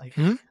touch,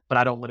 but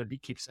I don't want to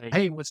keep saying,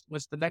 hey, what's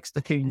the next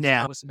thing?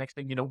 Yeah. What's the next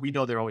thing? We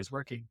know they're always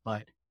working,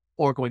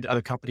 or going to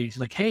other companies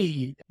like,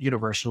 hey,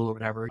 Universal or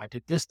whatever, I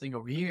did this thing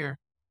over here.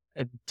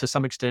 And to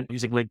some extent,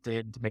 using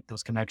LinkedIn to make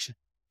those connections,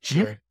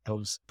 share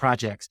those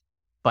projects.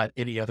 But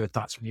any other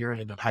thoughts from your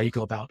end on how you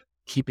go about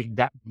keeping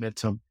that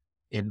momentum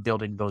and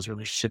building those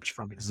relationships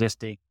from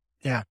existing,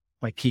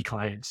 like key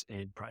clients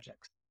and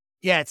projects?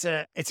 Yeah,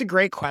 it's a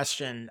great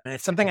question. And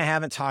it's something I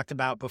haven't talked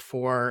about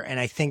before. And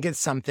I think it's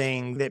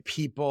something that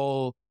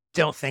people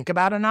don't think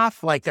about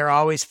enough. Like they're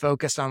always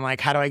focused on like,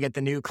 how do I get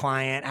the new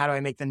client? How do I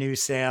make the new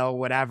sale?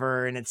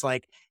 Whatever. And it's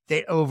like,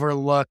 they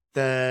overlook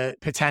the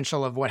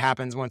potential of what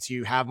happens once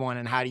you have one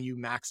and how do you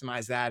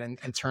maximize that and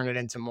turn it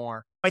into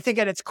more. I think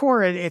at its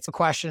core, it's a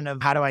question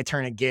of how do I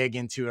turn a gig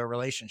into a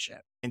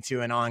relationship,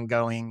 into an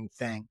ongoing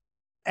thing.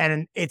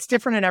 And it's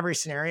different in every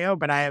scenario,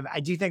 but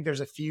I do think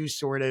there's a few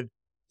sort of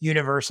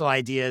universal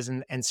ideas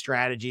and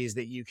strategies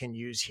that you can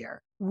use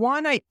here.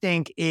 One, I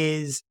think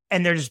is,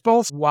 and there's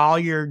both while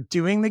you're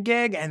doing the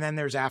gig and then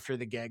there's after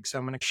the gig. So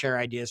I'm going to share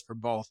ideas for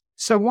both.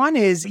 So one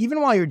is,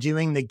 even while you're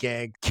doing the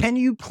gig, can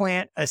you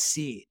plant a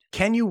seed?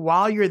 Can you,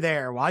 while you're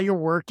there, while you're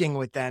working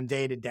with them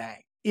day to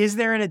day, is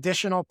there an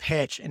additional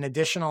pitch, an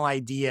additional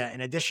idea,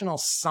 an additional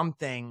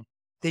something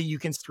that you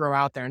can throw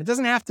out there? And it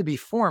doesn't have to be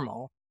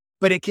formal,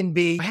 but it can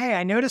be, hey,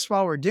 I noticed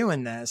while we're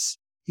doing this,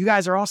 you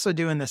guys are also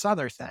doing this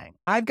other thing.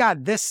 I've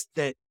got this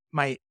that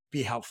might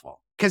be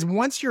helpful. Because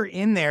once you're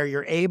in there,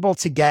 you're able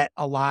to get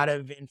a lot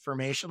of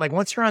information. Like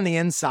once you're on the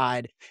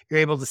inside, you're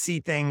able to see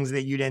things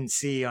that you didn't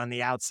see on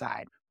the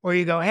outside. Or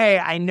you go, hey,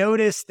 I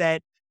noticed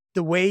that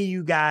the way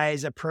you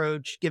guys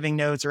approach giving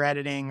notes or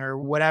editing or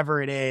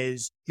whatever it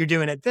is, you're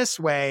doing it this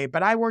way,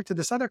 but I worked at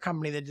this other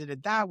company that did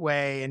it that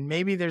way. And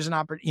maybe there's an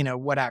opportunity,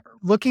 whatever.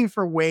 Looking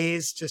for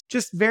ways to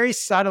just very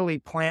subtly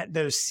plant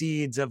those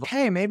seeds of,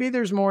 hey, maybe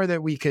there's more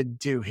that we could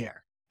do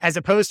here, as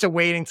opposed to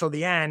waiting till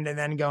the end and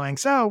then going,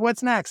 so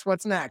what's next?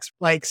 What's next?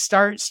 Like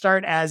start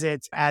as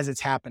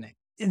it's happening.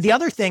 The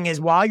other thing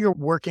is, while you're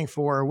working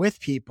for or with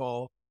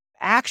people,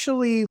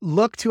 actually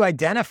look to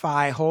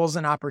identify holes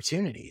and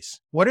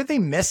opportunities. What are they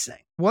missing?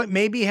 What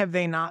maybe have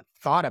they not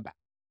thought about?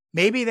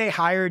 Maybe they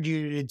hired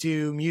you to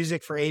do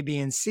music for A, B,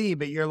 and C,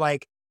 but you're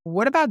like,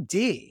 what about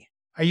D?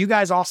 Are you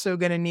guys also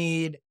going to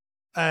need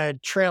a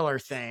trailer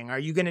thing? Are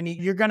you going to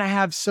need, you're going to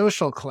have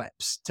social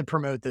clips to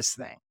promote this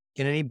thing.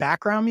 Gonna need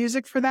background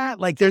music for that?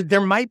 Like there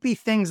might be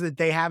things that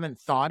they haven't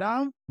thought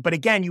of, but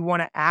again, you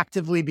want to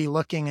actively be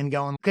looking and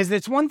going, because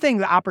it's one thing,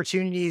 the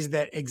opportunities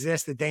that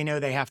exist that they know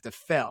they have to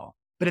fill,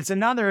 but it's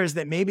another is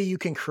that maybe you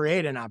can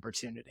create an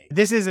opportunity.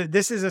 This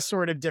is a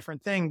sort of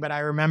different thing, but I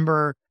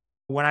remember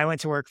when I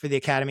went to work for the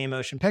Academy of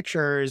Motion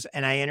Pictures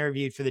and I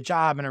interviewed for the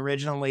job, and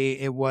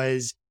originally it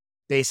was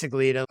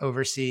basically to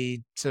oversee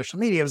social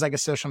media. It was like a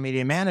social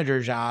media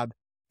manager job.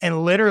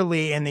 And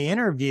literally in the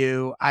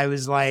interview, I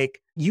was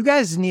like, you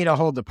guys need a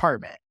whole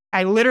department.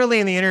 I literally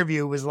in the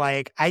interview was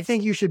like, I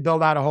think you should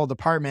build out a whole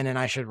department and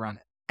I should run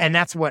it. And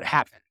that's what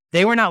happened.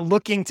 They were not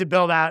looking to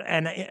build out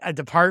a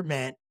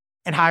department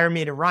and hire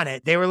me to run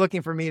it. They were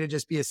looking for me to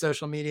just be a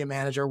social media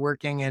manager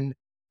working in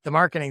the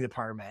marketing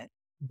department.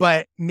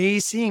 But me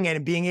seeing it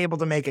and being able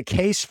to make a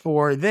case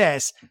for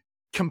this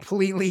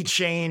completely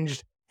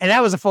changed. And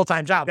that was a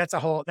full-time job. That's a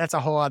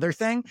whole other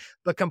thing,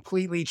 but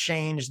completely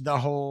changed the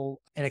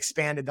whole and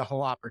expanded the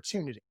whole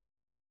opportunity.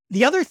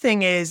 The other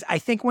thing is, I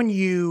think when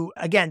you,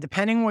 again,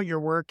 depending what your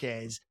work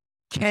is,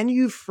 can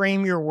you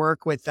frame your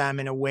work with them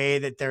in a way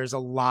that there's a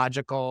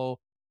logical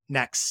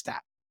next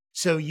step?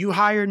 So you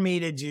hired me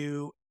to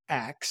do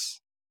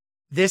X.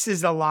 This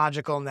is the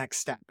logical next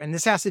step. And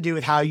this has to do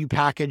with how you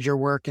package your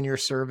work and your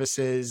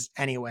services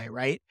anyway,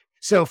 right?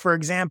 So for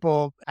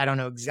example, I don't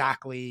know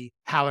exactly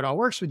how it all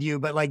works with you,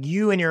 but like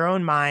you in your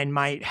own mind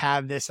might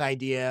have this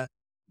idea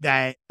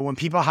that when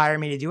people hire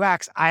me to do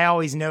X, I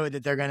always know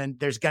that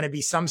there's going to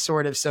be some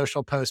sort of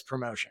social post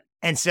promotion.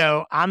 And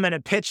so I'm going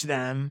to pitch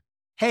them,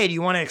 hey, do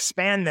you want to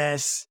expand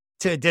this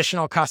to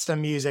additional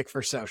custom music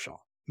for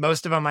social?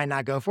 Most of them might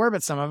not go for it,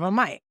 but some of them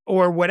might.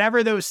 Or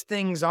whatever those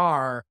things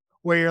are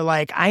where you're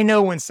like, I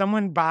know when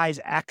someone buys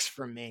X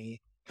from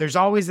me, there's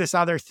always this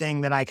other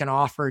thing that I can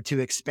offer to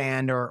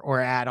expand or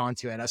add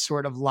onto it, a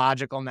sort of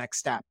logical next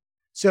step.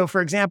 So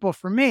for example,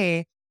 for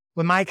me,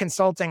 with my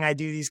consulting, I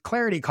do these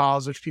clarity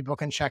calls, which people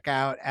can check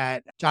out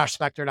at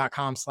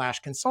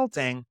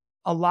joshspector.com/consulting.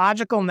 A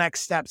logical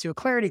next step to a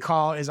clarity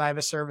call is I have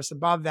a service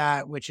above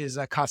that, which is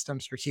a custom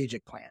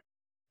strategic plan.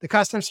 The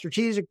custom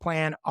strategic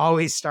plan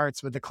always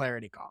starts with the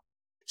clarity call.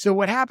 So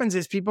what happens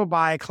is people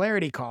buy a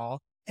clarity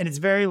call and it's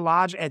very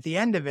logical at the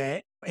end of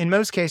it. In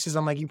most cases,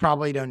 I'm like, you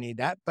probably don't need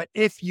that. But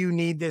if you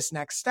need this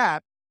next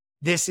step,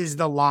 this is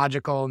the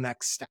logical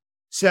next step.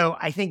 So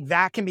I think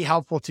that can be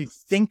helpful to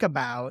think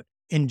about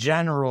in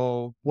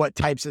general, what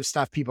types of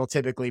stuff people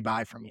typically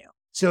buy from you.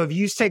 So if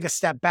you take a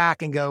step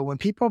back and go, when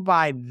people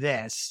buy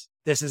this,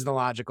 this is the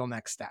logical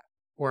next step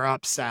or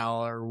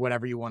upsell or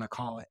whatever you want to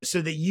call it,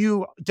 so that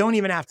you don't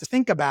even have to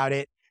think about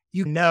it.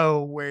 You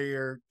know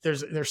where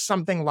there's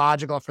something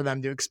logical for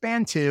them to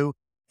expand to.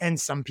 And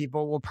some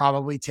people will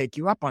probably take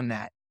you up on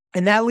that.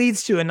 And that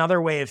leads to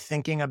another way of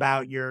thinking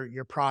about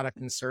your product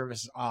and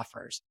service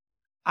offers.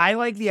 I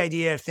like the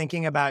idea of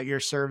thinking about your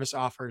service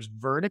offers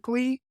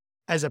vertically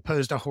as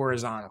opposed to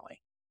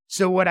horizontally.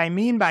 So what I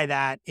mean by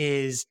that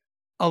is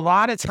a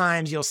lot of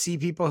times you'll see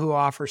people who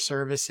offer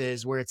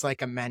services where it's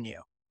like a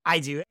menu. I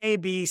do A,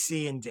 B,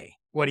 C, and D.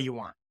 What do you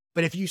want?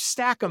 But if you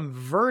stack them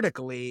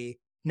vertically,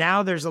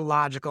 now there's a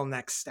logical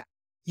next step.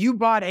 You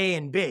bought A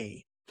and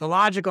B. The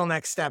logical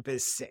next step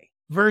is C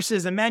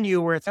versus a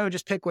menu where it's, oh,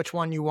 just pick which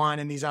one you want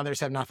and these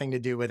others have nothing to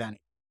do with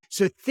any.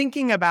 So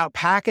thinking about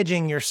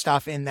packaging your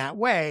stuff in that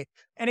way,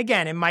 and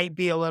again, it might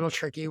be a little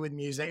tricky with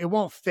music. It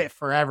won't fit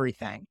for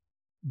everything.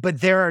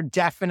 But there are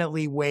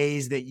definitely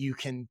ways that you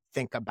can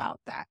think about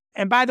that.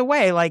 And by the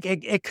way, like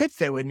it could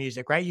fit with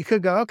music, right? You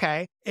could go,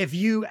 okay, if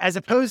you, as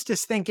opposed to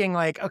thinking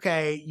like,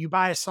 okay, you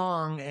buy a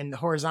song and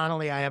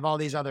horizontally, I have all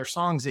these other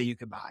songs that you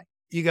could buy.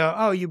 You go,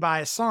 oh, you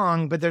buy a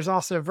song, but there's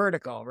also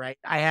vertical, right?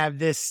 I have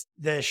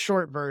the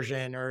short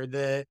version or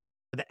the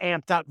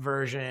amped up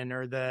version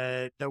or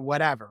the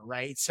whatever,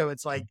 right? So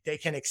it's like they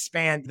can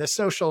expand the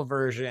social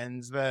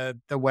versions, the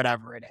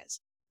whatever it is.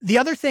 The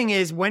other thing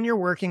is when you're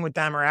working with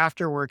them or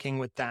after working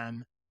with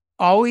them,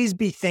 always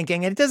be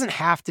thinking, and it doesn't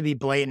have to be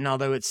blatant,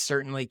 although it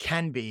certainly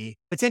can be.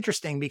 It's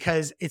interesting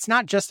because it's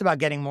not just about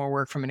getting more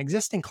work from an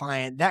existing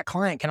client. That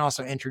client can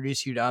also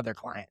introduce you to other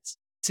clients.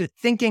 So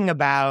thinking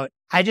about,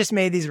 I just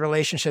made these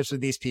relationships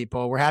with these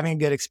people. We're having a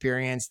good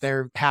experience.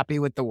 They're happy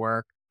with the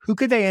work. Who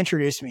could they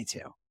introduce me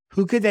to?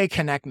 Who could they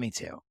connect me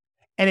to?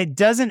 And it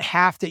doesn't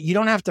have to, you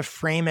don't have to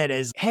frame it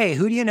as, hey,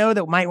 who do you know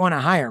that might want to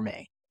hire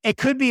me? It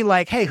could be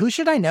like, hey, who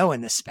should I know in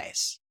this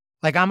space?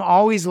 Like I'm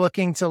always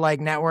looking to like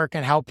network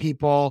and help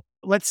people.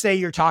 Let's say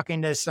you're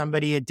talking to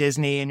somebody at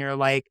Disney and you're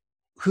like,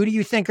 who do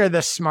you think are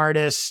the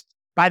smartest?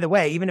 By the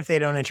way, even if they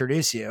don't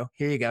introduce you,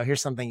 here you go.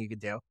 Here's something you could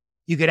do.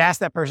 You could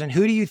ask that person,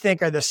 who do you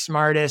think are the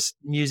smartest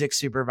music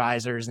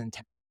supervisors in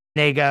town?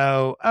 They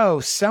go, oh,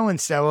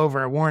 so-and-so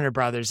over at Warner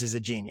Brothers is a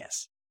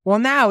genius. Well,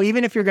 now,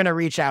 even if you're going to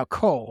reach out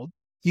cold,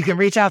 you can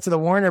reach out to the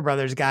Warner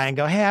Brothers guy and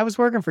go, hey, I was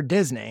working for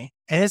Disney.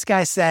 And this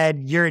guy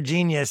said, you're a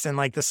genius and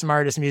like the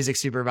smartest music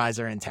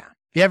supervisor in town.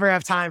 If you ever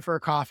have time for a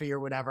coffee or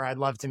whatever, I'd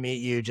love to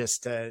meet you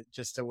just to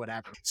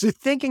whatever. So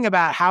thinking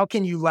about how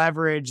can you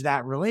leverage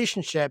that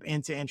relationship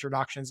into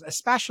introductions,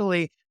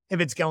 especially if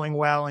it's going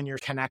well and you're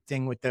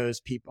connecting with those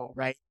people,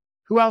 right?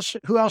 who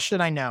else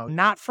should I know?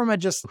 Not from a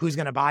just who's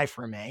going to buy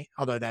from me,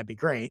 although that'd be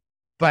great,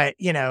 but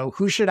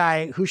who should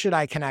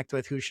I connect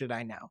with? Who should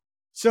I know?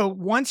 So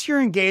once your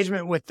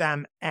engagement with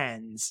them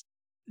ends,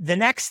 the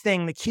next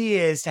thing, the key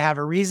is to have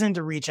a reason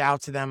to reach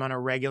out to them on a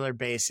regular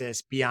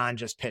basis beyond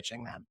just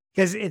pitching them.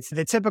 Because it's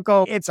the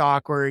typical, it's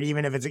awkward,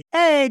 even if it's like,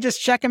 hey,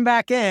 just checking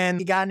back in.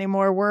 You got any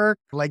more work?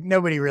 Like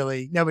nobody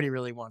really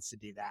wants to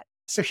do that.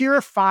 So here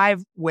are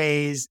 5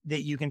 ways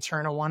that you can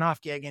turn a one-off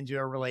gig into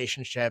a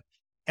relationship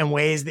and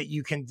ways that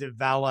you can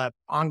develop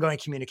ongoing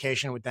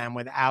communication with them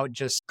without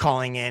just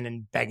calling in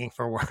and begging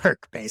for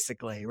work,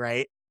 basically,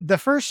 right? The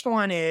first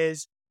one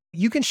is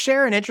you can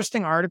share an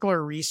interesting article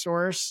or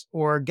resource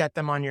or get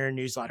them on your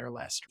newsletter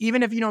list.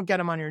 Even if you don't get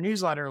them on your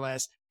newsletter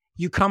list,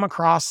 you come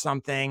across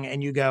something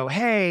and you go,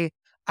 hey,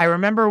 I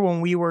remember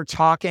when we were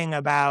talking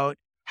about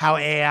how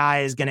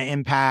AI is going to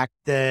impact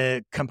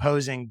the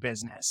composing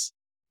business.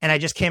 And I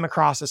just came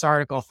across this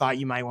article, thought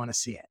you might want to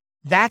see it.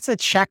 That's a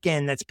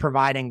check-in that's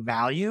providing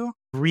value,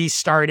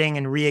 restarting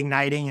and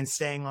reigniting and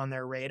staying on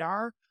their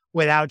radar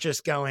without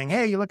just going,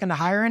 hey, you looking to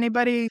hire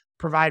anybody?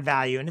 Provide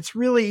value. And it's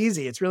really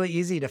easy. It's really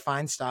easy to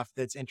find stuff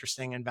that's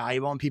interesting and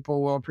valuable and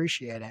people will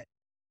appreciate it.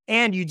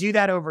 And you do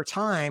that over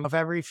time. If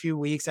every few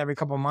weeks, every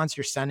couple of months,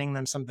 you're sending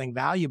them something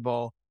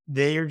valuable,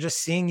 they're just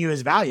seeing you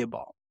as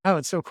valuable. Oh,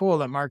 it's so cool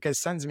that Marcus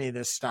sends me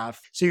this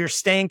stuff. So you're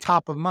staying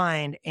top of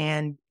mind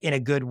and in a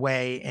good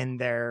way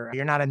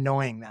you're not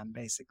annoying them,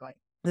 basically.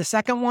 The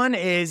second one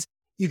is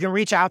you can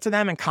reach out to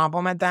them and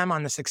compliment them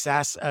on the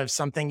success of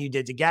something you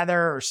did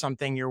together or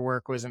something your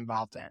work was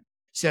involved in.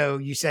 So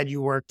you said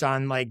you worked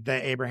on like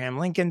the Abraham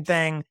Lincoln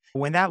thing.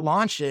 When that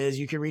launches,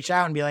 you can reach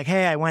out and be like,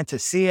 hey, I went to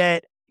see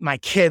it. My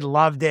kid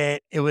loved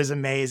it. It was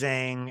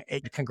amazing.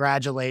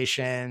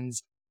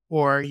 Congratulations.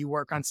 Or you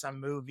work on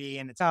some movie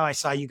and it's, oh, I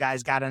saw you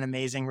guys got an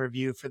amazing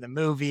review for the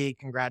movie.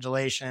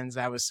 Congratulations.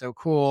 That was so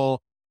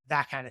cool.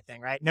 That kind of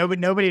thing, right?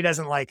 Nobody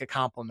doesn't like a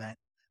compliment,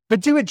 but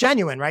do it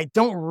genuine, right?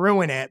 Don't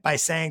ruin it by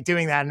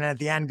doing that. And at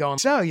the end going,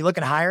 so you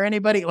looking to hire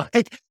anybody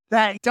like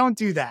that? Don't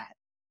do that.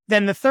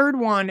 Then the third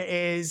one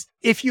is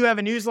if you have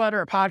a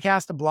newsletter, a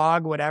podcast, a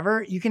blog,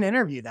 whatever, you can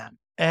interview them.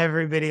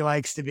 Everybody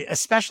likes to be,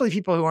 especially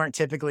people who aren't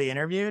typically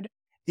interviewed.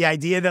 The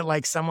idea that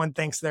like someone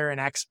thinks they're an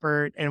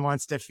expert and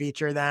wants to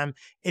feature them,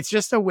 it's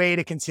just a way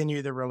to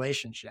continue the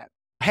relationship.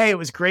 Hey, it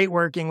was great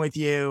working with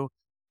you.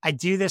 I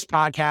do this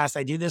podcast,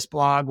 I do this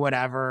blog,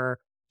 whatever.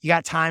 You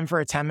got time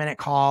for a 10-minute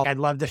call? I'd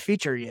love to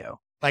feature you.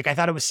 Like, I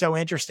thought it was so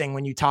interesting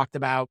when you talked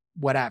about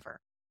whatever.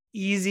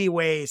 Easy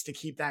ways to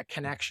keep that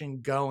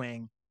connection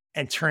going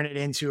and turn it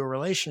into a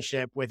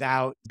relationship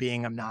without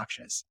being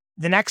obnoxious.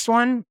 The next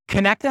one,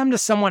 connect them to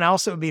someone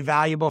else that would be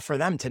valuable for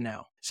them to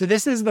know. So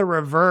this is the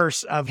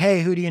reverse of,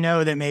 hey, who do you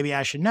know that maybe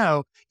I should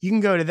know? You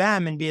can go to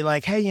them and be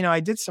like, hey, I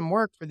did some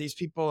work for these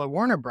people at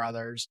Warner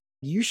Brothers.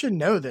 You should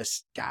know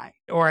this guy.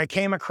 Or I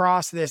came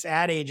across this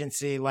ad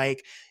agency.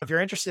 Like, if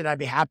you're interested, I'd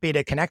be happy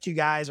to connect you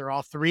guys, or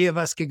all 3 of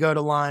us could go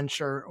to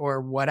lunch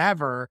or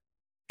whatever.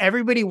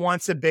 Everybody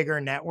wants a bigger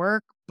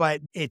network,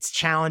 but it's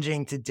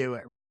challenging to do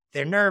it.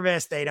 They're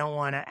nervous. They don't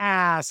want to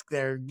ask.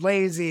 They're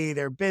lazy.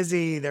 They're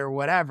busy. They're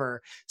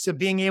whatever. So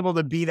being able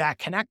to be that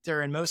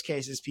connector, in most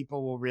cases,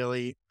 people will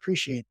really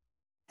appreciate.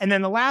 And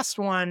then the last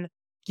one,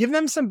 give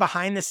them some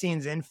behind the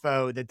scenes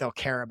info that they'll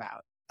care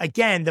about.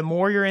 Again, the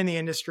more you're in the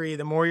industry,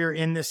 the more you're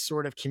in this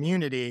sort of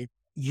community,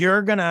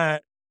 you're going to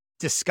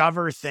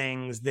discover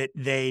things that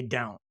they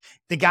don't.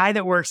 The guy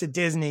that works at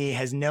Disney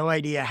has no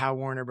idea how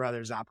Warner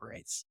Brothers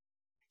operates.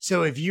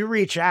 So if you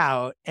reach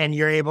out and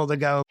you're able to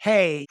go,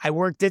 hey,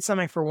 did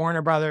something for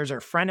Warner Brothers, or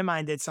a friend of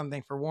mine did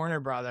something for Warner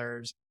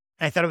Brothers,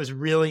 and I thought it was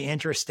really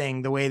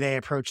interesting the way they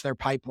approach their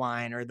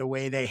pipeline or the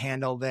way they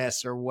handle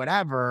this or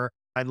whatever,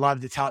 I'd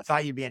love to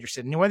thought you'd be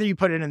interested. And whether you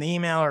put it in the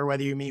email or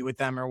whether you meet with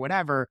them or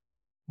whatever,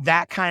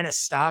 that kind of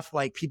stuff,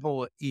 like people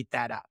will eat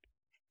that up.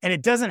 And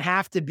it doesn't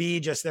have to be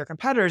just their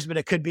competitors, but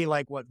it could be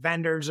like what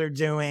vendors are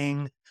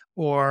doing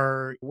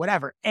or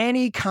whatever,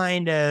 any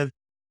kind of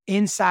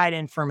inside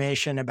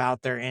information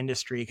about their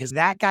industry, because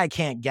that guy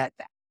can't get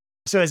that.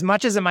 So as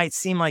much as it might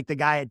seem like the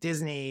guy at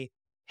Disney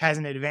has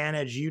an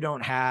advantage you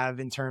don't have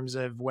in terms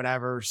of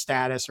whatever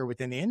status or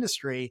within the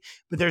industry,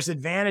 but there's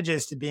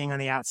advantages to being on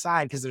the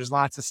outside because there's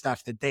lots of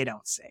stuff that they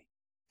don't see.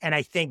 And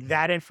I think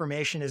that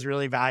information is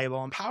really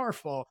valuable and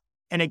powerful.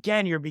 And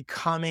again, you're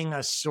becoming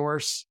a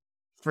source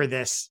for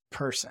this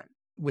person,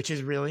 which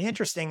is really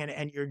interesting.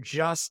 And you're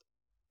just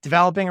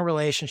developing a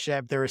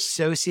relationship. They're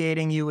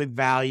associating you with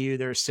value.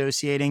 They're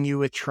associating you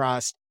with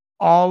trust.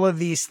 All of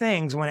these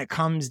things, when it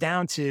comes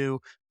down to,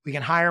 we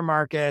can hire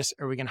Marcus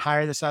or we can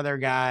hire this other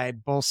guy,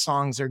 both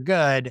songs are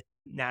good.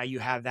 Now you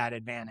have that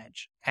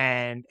advantage.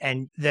 And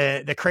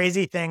the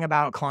crazy thing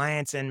about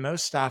clients and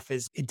most stuff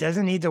is it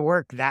doesn't need to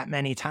work that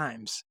many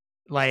times.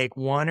 Like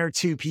 1 or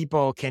 2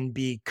 people can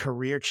be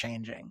career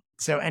changing.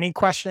 So any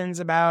questions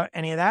about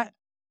any of that?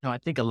 No, I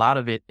think a lot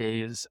of it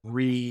is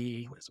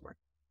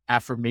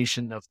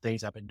affirmation of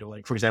things I've been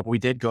doing. For example, we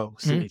did go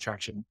see the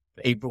attraction.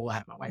 April, I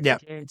had my wife and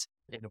kids.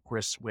 And of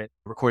course,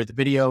 recorded the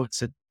video,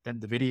 sent them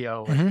the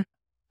video.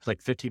 It's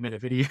like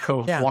 15-minute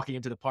video Yeah. walking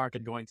into the park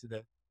and going to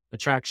the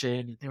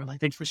attraction. They were like,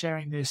 thanks for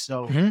sharing this.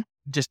 So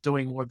just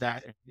doing more of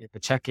that, and the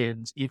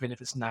check-ins, even if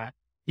it's not,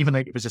 even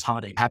like it was just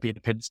holiday, happy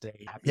Independence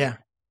Day. Yeah.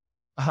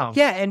 Um,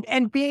 Yeah.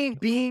 And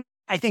being,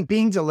 I think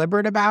being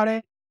deliberate about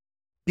it,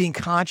 being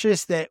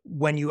conscious that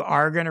when you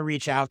are going to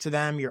reach out to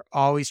them, you're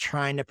always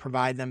trying to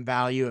provide them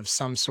value of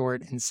some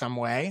sort in some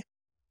way.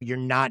 You're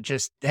not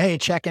just, hey,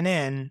 checking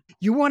in.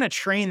 You want to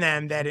train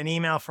them that an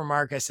email from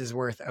Marcus is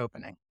worth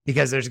opening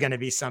because there's going to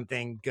be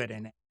something good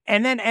in it.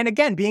 And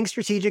again, being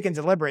strategic and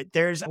deliberate,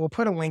 we'll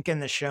put a link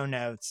in the show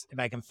notes if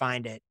I can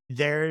find it.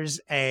 There's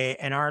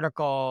an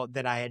article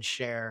that I had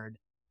shared,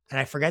 and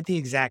I forget the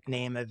exact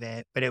name of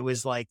it, but it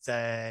was like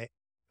the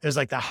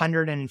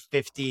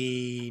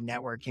 150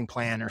 networking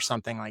plan or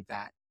something like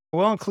that.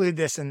 We'll include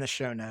this in the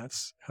show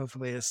notes.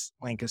 Hopefully this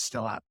link is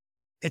still up.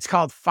 It's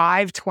called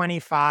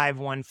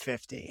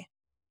 525-150,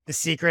 the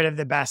secret of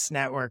the best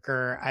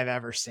networker I've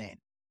ever seen.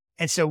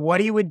 And so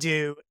what he would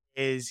do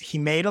is he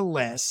made a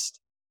list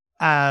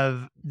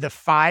of the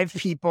 5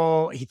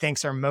 people he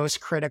thinks are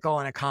most critical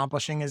in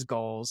accomplishing his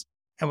goals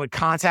and would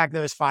contact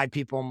those 5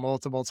 people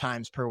multiple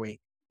times per week.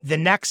 The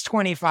next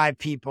 25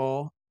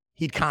 people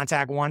he'd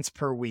contact once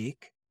per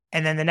week.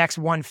 And then the next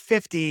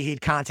 150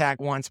 he'd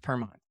contact once per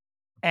month.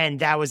 And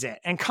that was it.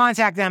 And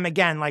contact them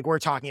again, like we're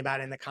talking about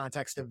in the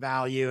context of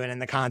value and in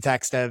the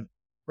context of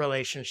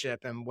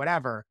relationship and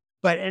whatever.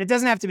 But and it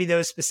doesn't have to be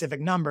those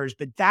specific numbers,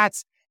 but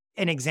that's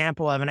an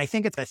example of, and I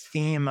think it's a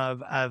theme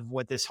of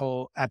what this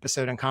whole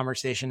episode and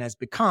conversation has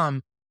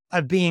become,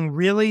 of being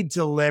really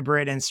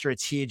deliberate and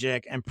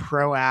strategic and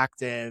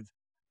proactive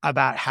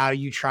about how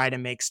you try to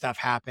make stuff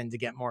happen to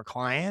get more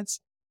clients.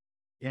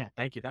 Yeah,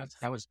 thank you. That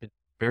was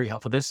very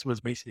helpful. This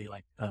was basically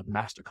like a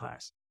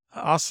masterclass.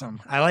 Awesome.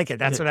 I like it.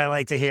 That's what I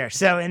like to hear.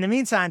 So in the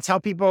meantime,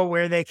 tell people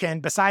where they can,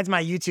 besides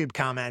my YouTube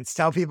comments,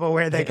 tell people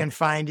where they can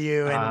find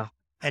you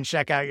and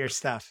check out your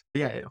stuff.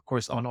 Yeah, of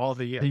course, on all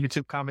the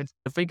YouTube comments.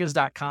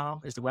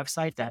 Defingaz.com is the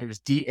website. That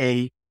is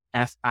DAFINGAZ.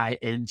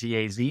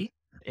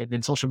 And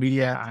then social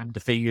media, I'm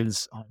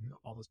Defingaz on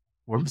all those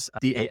forms.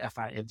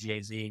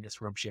 DAFINGAZ,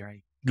 just room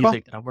sharing.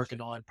 Music that I'm working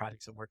on,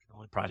 projects I'm working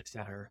on, projects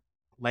that are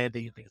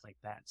landing and things like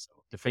that. So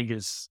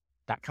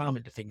Defingaz.com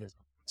and Defingaz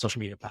social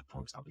media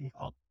platforms, I'll be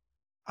called.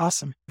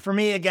 Awesome. For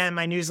me, again,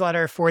 my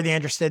newsletter,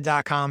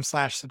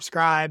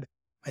 fortheinterested.com/subscribe.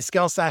 My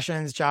skill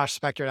sessions,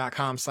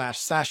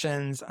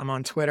 joshspector.com/sessions. I'm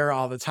on Twitter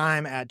all the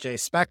time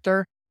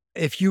 @jspector.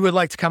 If you would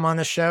like to come on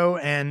the show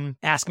and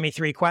ask me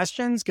 3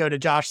 questions, go to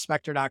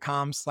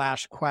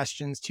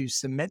joshspector.com/questions to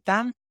submit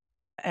them.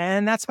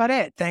 And that's about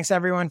it. Thanks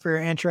everyone for your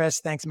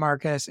interest. Thanks,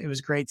 Marcus. It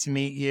was great to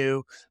meet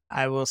you.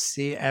 I will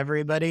see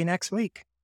everybody next week.